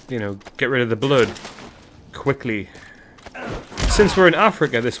 you know, get rid of the blood quickly. Since we're in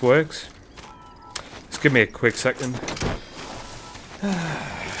Africa, this works. Just give me a quick second.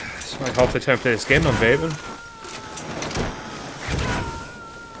 It's my half the time to play this game, I'm vaping.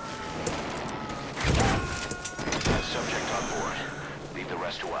 Subject on board. Leave the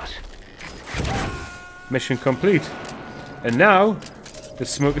rest to us. Mission complete. And now,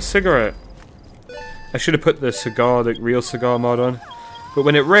 let's smoke a cigarette. I should have put the cigar, the real cigar mod on. But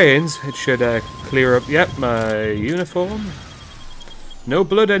when it rains, it should clear up. Yep, my uniform. No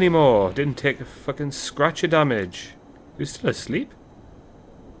blood anymore. Didn't take a fucking scratch of damage. Who's still asleep?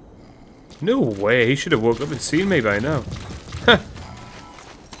 No way. He should have woke up and seen me by now.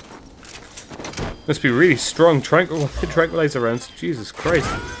 Must be really strong tranquilizer rounds. Jesus Christ.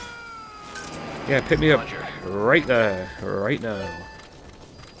 Yeah, pick me up right there, right now.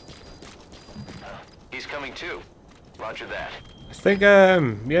 He's coming too. Roger that. I think,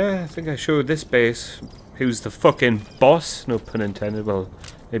 yeah, I think I showed this base. Who's the fucking boss? No pun intended. Well,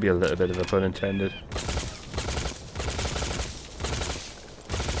 maybe a little bit of a pun intended.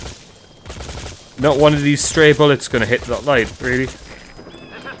 Not one of these stray bullets gonna hit that light, really.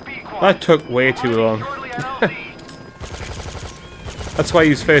 That took way too long. That's why I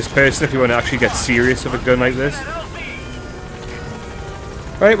use first person if you want to actually get serious with a gun like this.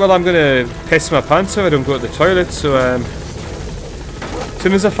 Right, well I'm gonna piss my pants so I don't go to the toilet, so as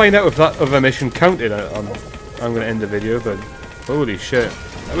soon as I find out if that other mission counted, I'm gonna end the video, but holy shit.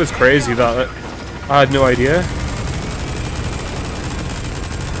 That was crazy, that. I had no idea.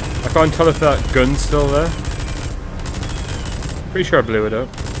 I can't tell if that gun's still there. Pretty sure I blew it up.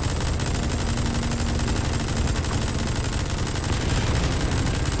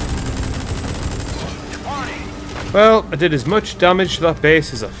 Well, I did as much damage to that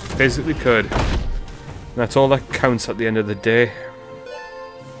base as I physically could. And that's all that counts at the end of the day.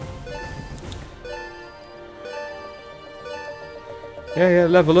 Yeah,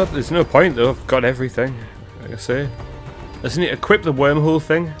 level up. There's no point though. I've got everything, like I say. I just need to equip the wormhole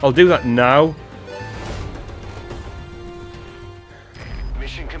thing. I'll do that now.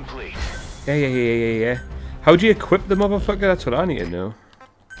 Mission complete. Yeah. How do you equip the motherfucker? That's what I need to know.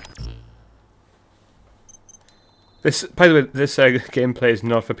 This, by the way, this gameplay is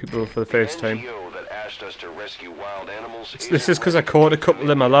not for people for the first time. NGO that asked us to rescue wild animals This is because I caught a couple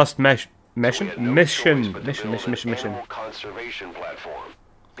in my last mission. Conservation platform.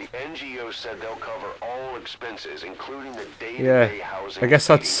 The NGO said they'll cover all expenses, including the day-to-day housing. I guess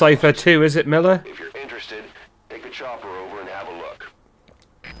that's Cypher too, is it, Miller? If you're interested, take the chopper over and have a look.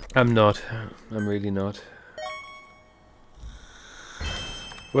 I'm not. I'm really not.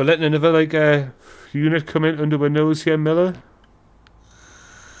 We're letting another unit come in under our nose here, Miller.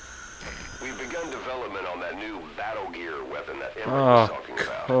 We've begun development on that new battle gear weapon that Emmerich was talking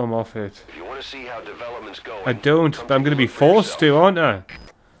about. Come off it. If you want to see how development's going, I don't, but I'm going to be forced to, aren't I?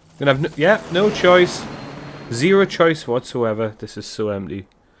 I'm going to have no choice. Zero choice whatsoever. This is so empty.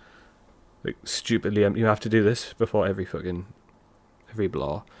 Like, stupidly empty. You have to do this before every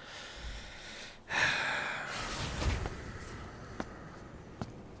blah.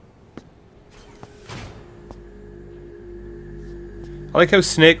 I like how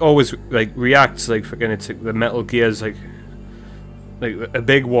Snake always reacts like fucking it's like the Metal Gear's like a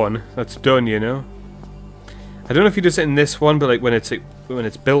big one that's done, you know. I don't know if he does it in this one, but like when it's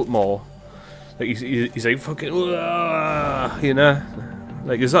built more, like he's like fucking, you know,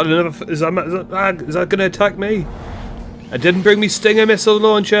 like is that gonna attack me? I didn't bring me Stinger missile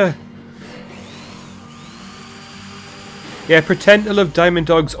launcher. Yeah, pretend to love Diamond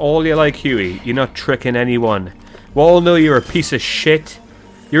Dogs all you like, Huey. You're not tricking anyone. We all know you're a piece of shit.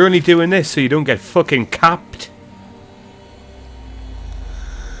 You're only doing this so you don't get fucking capped.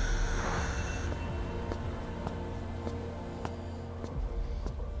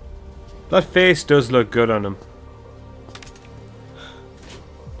 That face does look good on him.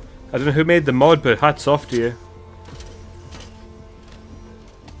 I don't know who made the mod, but hats off to you.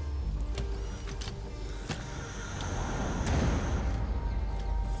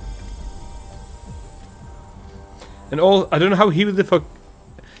 And I don't know how Huey the fuck...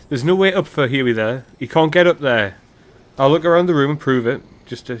 There's no way up for Huey there. He can't get up there. I'll look around the room and prove it,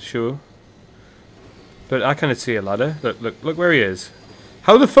 just to show. But I cannot see a ladder. Look where he is.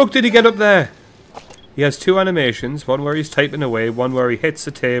 How the fuck did he get up there? He has two animations. One where he's typing away, one where he hits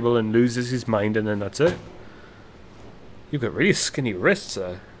the table and loses his mind, and then that's it. You've got really skinny wrists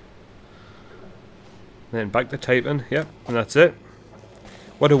there. And then back to typing. Yep, and that's it.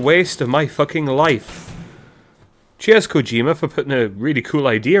 What a waste of my fucking life. Cheers, Kojima, for putting a really cool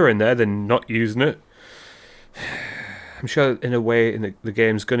idea in there, then not using it. I'm sure in a way the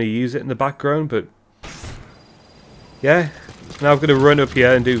game's going to use it in the background, but... Yeah, now I'm going to run up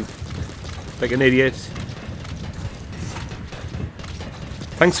here and do like an idiot.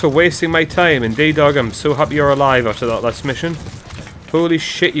 Thanks for wasting my time, and D-Dog, I'm so happy you're alive after that last mission. Holy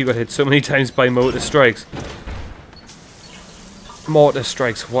shit, you got hit so many times by mortar strikes. Mortar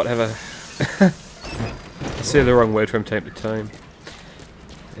strikes, whatever. I say the wrong word from time to time.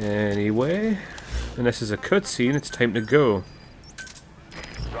 Anyway, and this is a cutscene, it's time to go.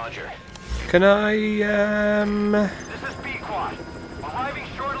 Roger. Can I, This is B-Quad. Arriving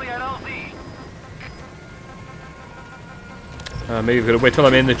shortly at LZ. maybe I've got to wait till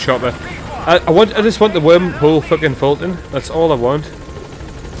I'm in the chopper. I just want the wormhole fucking Fulton. That's all I want.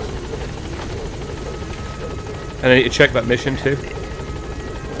 And I need to check that mission too.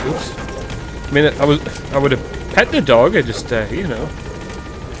 Oops. I mean, I would have pet the dog. I just, you know,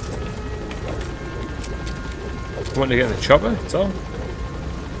 I want to get in the chopper. That's all.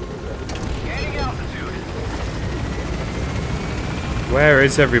 Gaining altitude. Where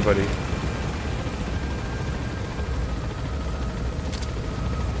is everybody?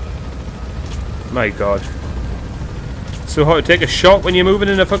 My God. So hard to take a shot when you're moving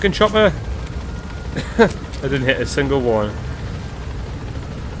in a fucking chopper. I didn't hit a single one.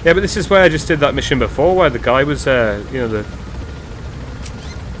 Yeah, but this is where I just did that mission before, where the guy was, you know, the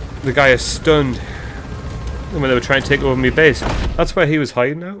guy is stunned when they were trying to take over my base. That's where he was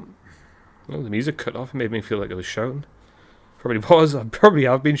hiding out. Well, the music cut off and made me feel like I was shouting. Probably was. I probably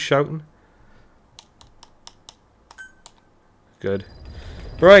have been shouting. Good.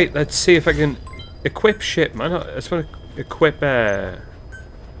 Right, let's see if I can equip shit, man. I just want to equip, buddy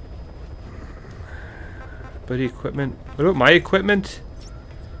equipment. What about my equipment?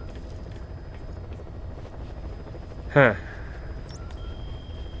 Huh.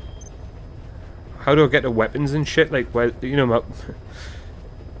 How do I get the weapons and shit? Like, where, you know what?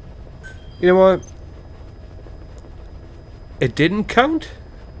 You know what? It didn't count?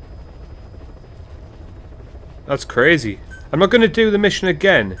 That's crazy. I'm not going to do the mission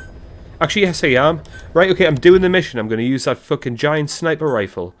again. Actually, yes I am. Right, okay, I'm doing the mission. I'm going to use that fucking giant sniper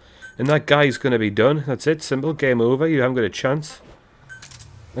rifle. And that guy's going to be done. That's it. Simple. Game over. You haven't got a chance.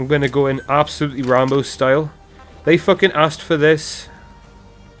 I'm going to go in absolutely Rambo style. They fucking asked for this.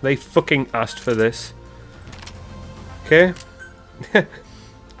 They fucking asked for this. Okay?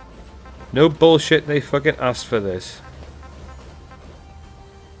 No bullshit. They fucking asked for this.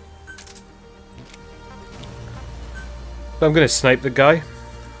 I'm going to snipe the guy.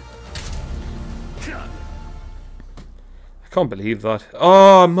 I can't believe that.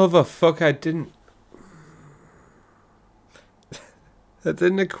 Oh, motherfucker, I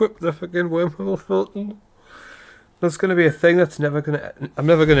didn't equip the fucking wormhole filter. That's going to be a thing that's never going to... I'm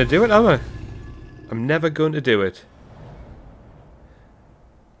never going to do it, am I? I'm never going to do it.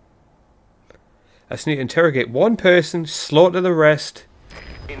 I just need to interrogate one person, slaughter the rest.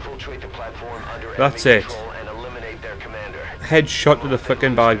 Infiltrate the platform under That's enemy it. control and eliminate their commander. Headshot to the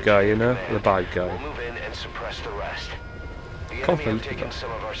fucking bad guy, you know? The bad We'll guy. move in and suppress the rest. The Can't enemy have believe taken that.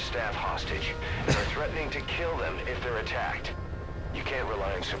 some of our staff hostage and are threatening to kill them if they're attacked. You can't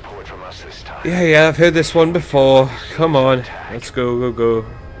rely on support from us this time. Yeah, I've heard this one before. Come on. Let's go, go.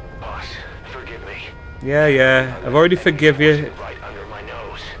 Boss, forgive me. Yeah. I've already forgive you. Right under my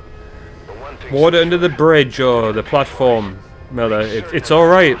nose. The one thing's Water for under the sure, bridge or the platform, Miller. It's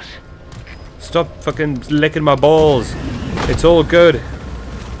alright. Stop fucking licking my balls. It's all good.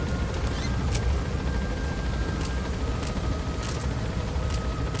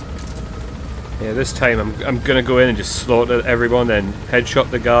 Yeah, this time I'm gonna go in and just slaughter everyone, then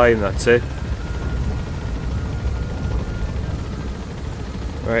headshot the guy, and that's it.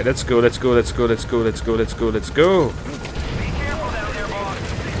 Alright, let's go. Did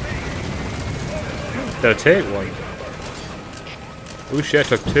I take one? Oh shit, I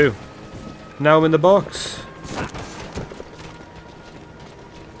took two. Now I'm in the box.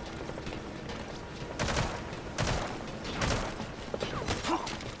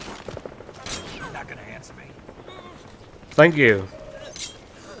 Not gonna answer me. Thank you.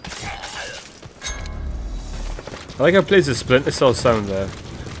 I like how it plays the Splinter Cell sound there.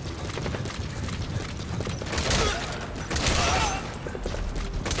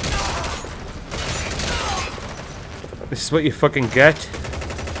 This is what you fucking get.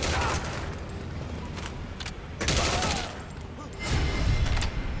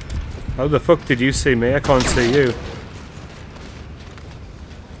 How the fuck did you see me? I can't see you.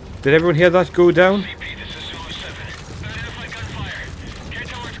 Did everyone hear that go down? CP, this is Zulu 7. Identify gunfire. Can't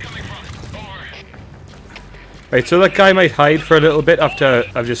tell where it's coming from. Over. Right, so that guy might hide for a little bit after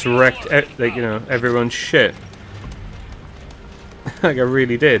I've just wrecked, like, you know, everyone's shit. Like I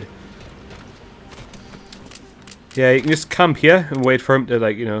really did. Yeah, you can just camp here and wait for him to,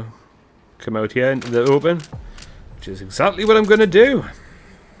 like, you know, come out here into the open. Which is exactly what I'm going to do.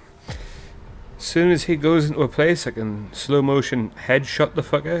 As soon as he goes into a place, I can slow motion headshot the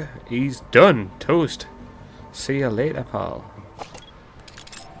fucker. He's done. Toast. See you later, pal.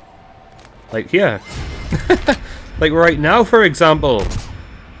 Like here. Like right now, for example.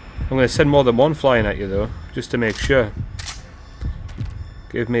 I'm going to send more than one flying at you, though. Just to make sure.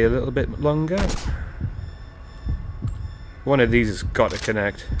 Give me a little bit longer. One of these has got to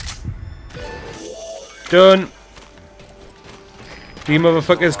connect. Done. You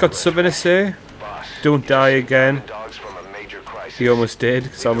motherfuckers got something to say? Boss, Don't die again. dogs from a major crisis. He almost did,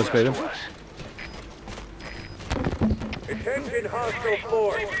 because I almost made him. Attention hostile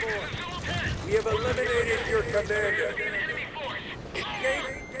force. We have eliminated your commander.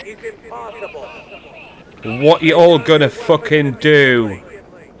 Escape is impossible. What you all gonna fucking do?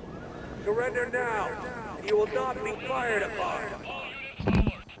 Surrender now. You will not be fired upon.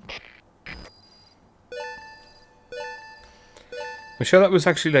 I'm sure that was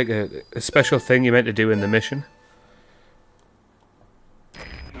actually like a special thing you meant to do in the mission.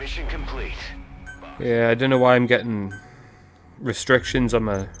 Mission complete. Yeah, I don't know why I'm getting restrictions on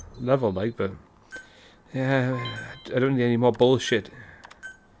my level, like, but yeah, I don't need any more bullshit.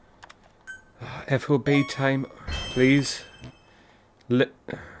 FOB time, please.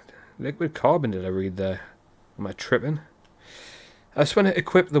 Liquid carbon, did I read there? Am I tripping? I just want to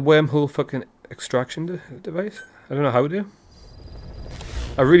equip the wormhole fucking extraction device. I don't know how to.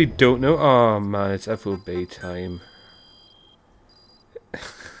 I really don't know. Oh man, it's FOB time.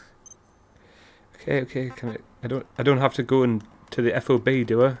 Okay. Can I don't have to go into the FOB,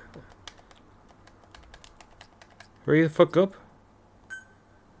 do I? Hurry the fuck up.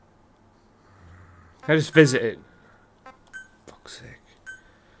 Can I just visit it? Fuck's sake.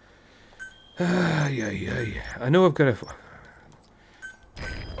 Yeah. I know I've got a...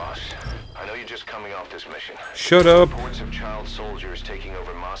 Boss, I know you're just coming off this mission. Shut up. Reports of child soldiers taking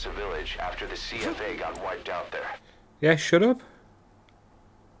over Massa Village after the CFA got wiped out there. Yeah, shut up.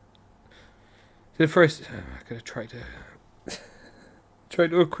 The first... I gotta try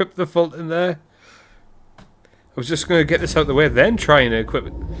to equip the Fulton there. I was just gonna get this out of the way, then trying to equip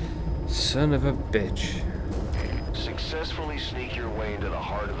it. Son of a bitch. Successfully sneak your way into the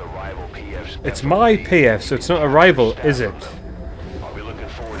heart of the rival PF's... It's my PF, so it's not a rival, is it? I'll be looking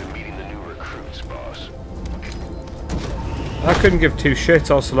forward to meeting the new recruits, boss. I couldn't give two shits,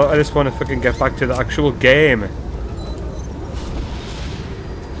 Ocelot. I just want to fucking get back to the actual game. Be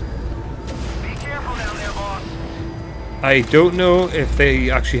careful down there, boss. I don't know if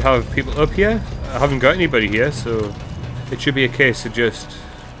they actually have people up here. I haven't got anybody here, so it should be a case of just...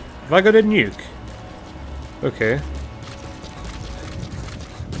 Have I got a nuke? Okay.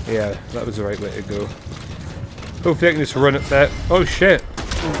 Yeah, that was the right way to go. Hopefully I can just run up there. Oh shit!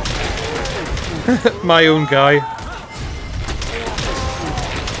 My own guy.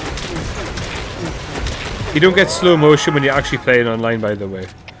 You don't get slow motion when you're actually playing online, by the way.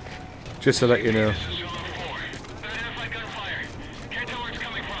 Just to let you know.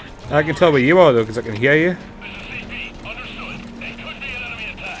 I can tell where you are though, because I can hear you.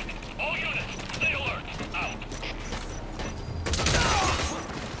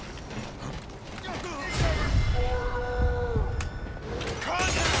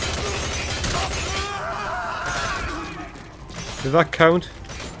 Does that count?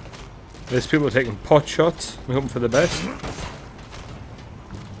 There's people taking pot shots. I'm hoping for the best.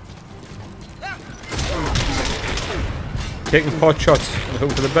 Taking pot shots. I'm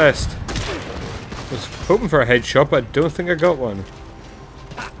hoping for the best. I was hoping for a headshot, but I don't think I got one.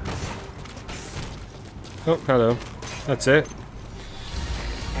 Oh, hello. That's it.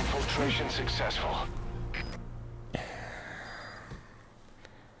 Infiltration successful.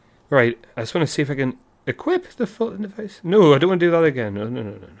 Right, I just want to see if I can equip the Fulton device. No, I don't want to do that again. No, no,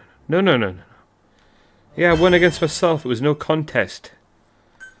 no, no, no. No, no, no, no. Yeah, I won against myself. It was no contest.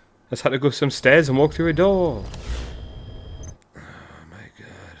 I just had to go some stairs and walk through a door. Oh my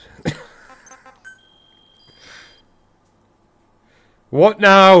god. What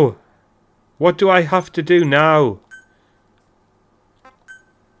now? What do I have to do now?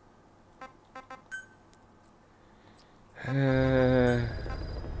 I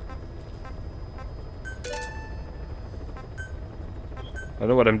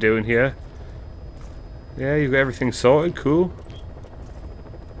know what I'm doing here. Yeah, you've got everything sorted, cool.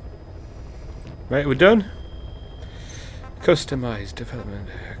 Right, we're done. Customized development.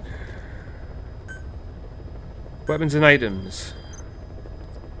 Weapons and items.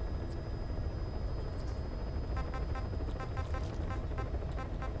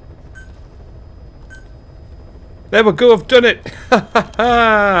 There we go, I've done it! Ha ha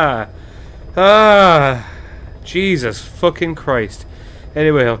ha! Ah! Jesus fucking Christ.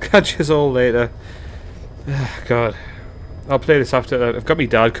 Anyway, I'll catch us all later. God. I'll play this after... I've got my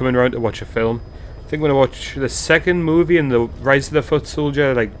dad coming around to watch a film. I think I'm going to watch the second movie in the Rise of the Foot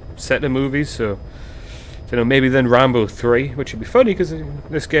Soldier, like, set of movies, so... You know, maybe then Rambo 3, which would be funny, because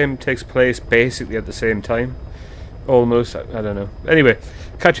this game takes place basically at the same time. Almost, I don't know. Anyway,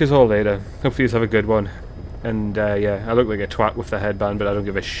 catch us all later. Hopefully you have a good one. And, yeah, I look like a twat with the headband, but I don't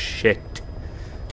give a shit.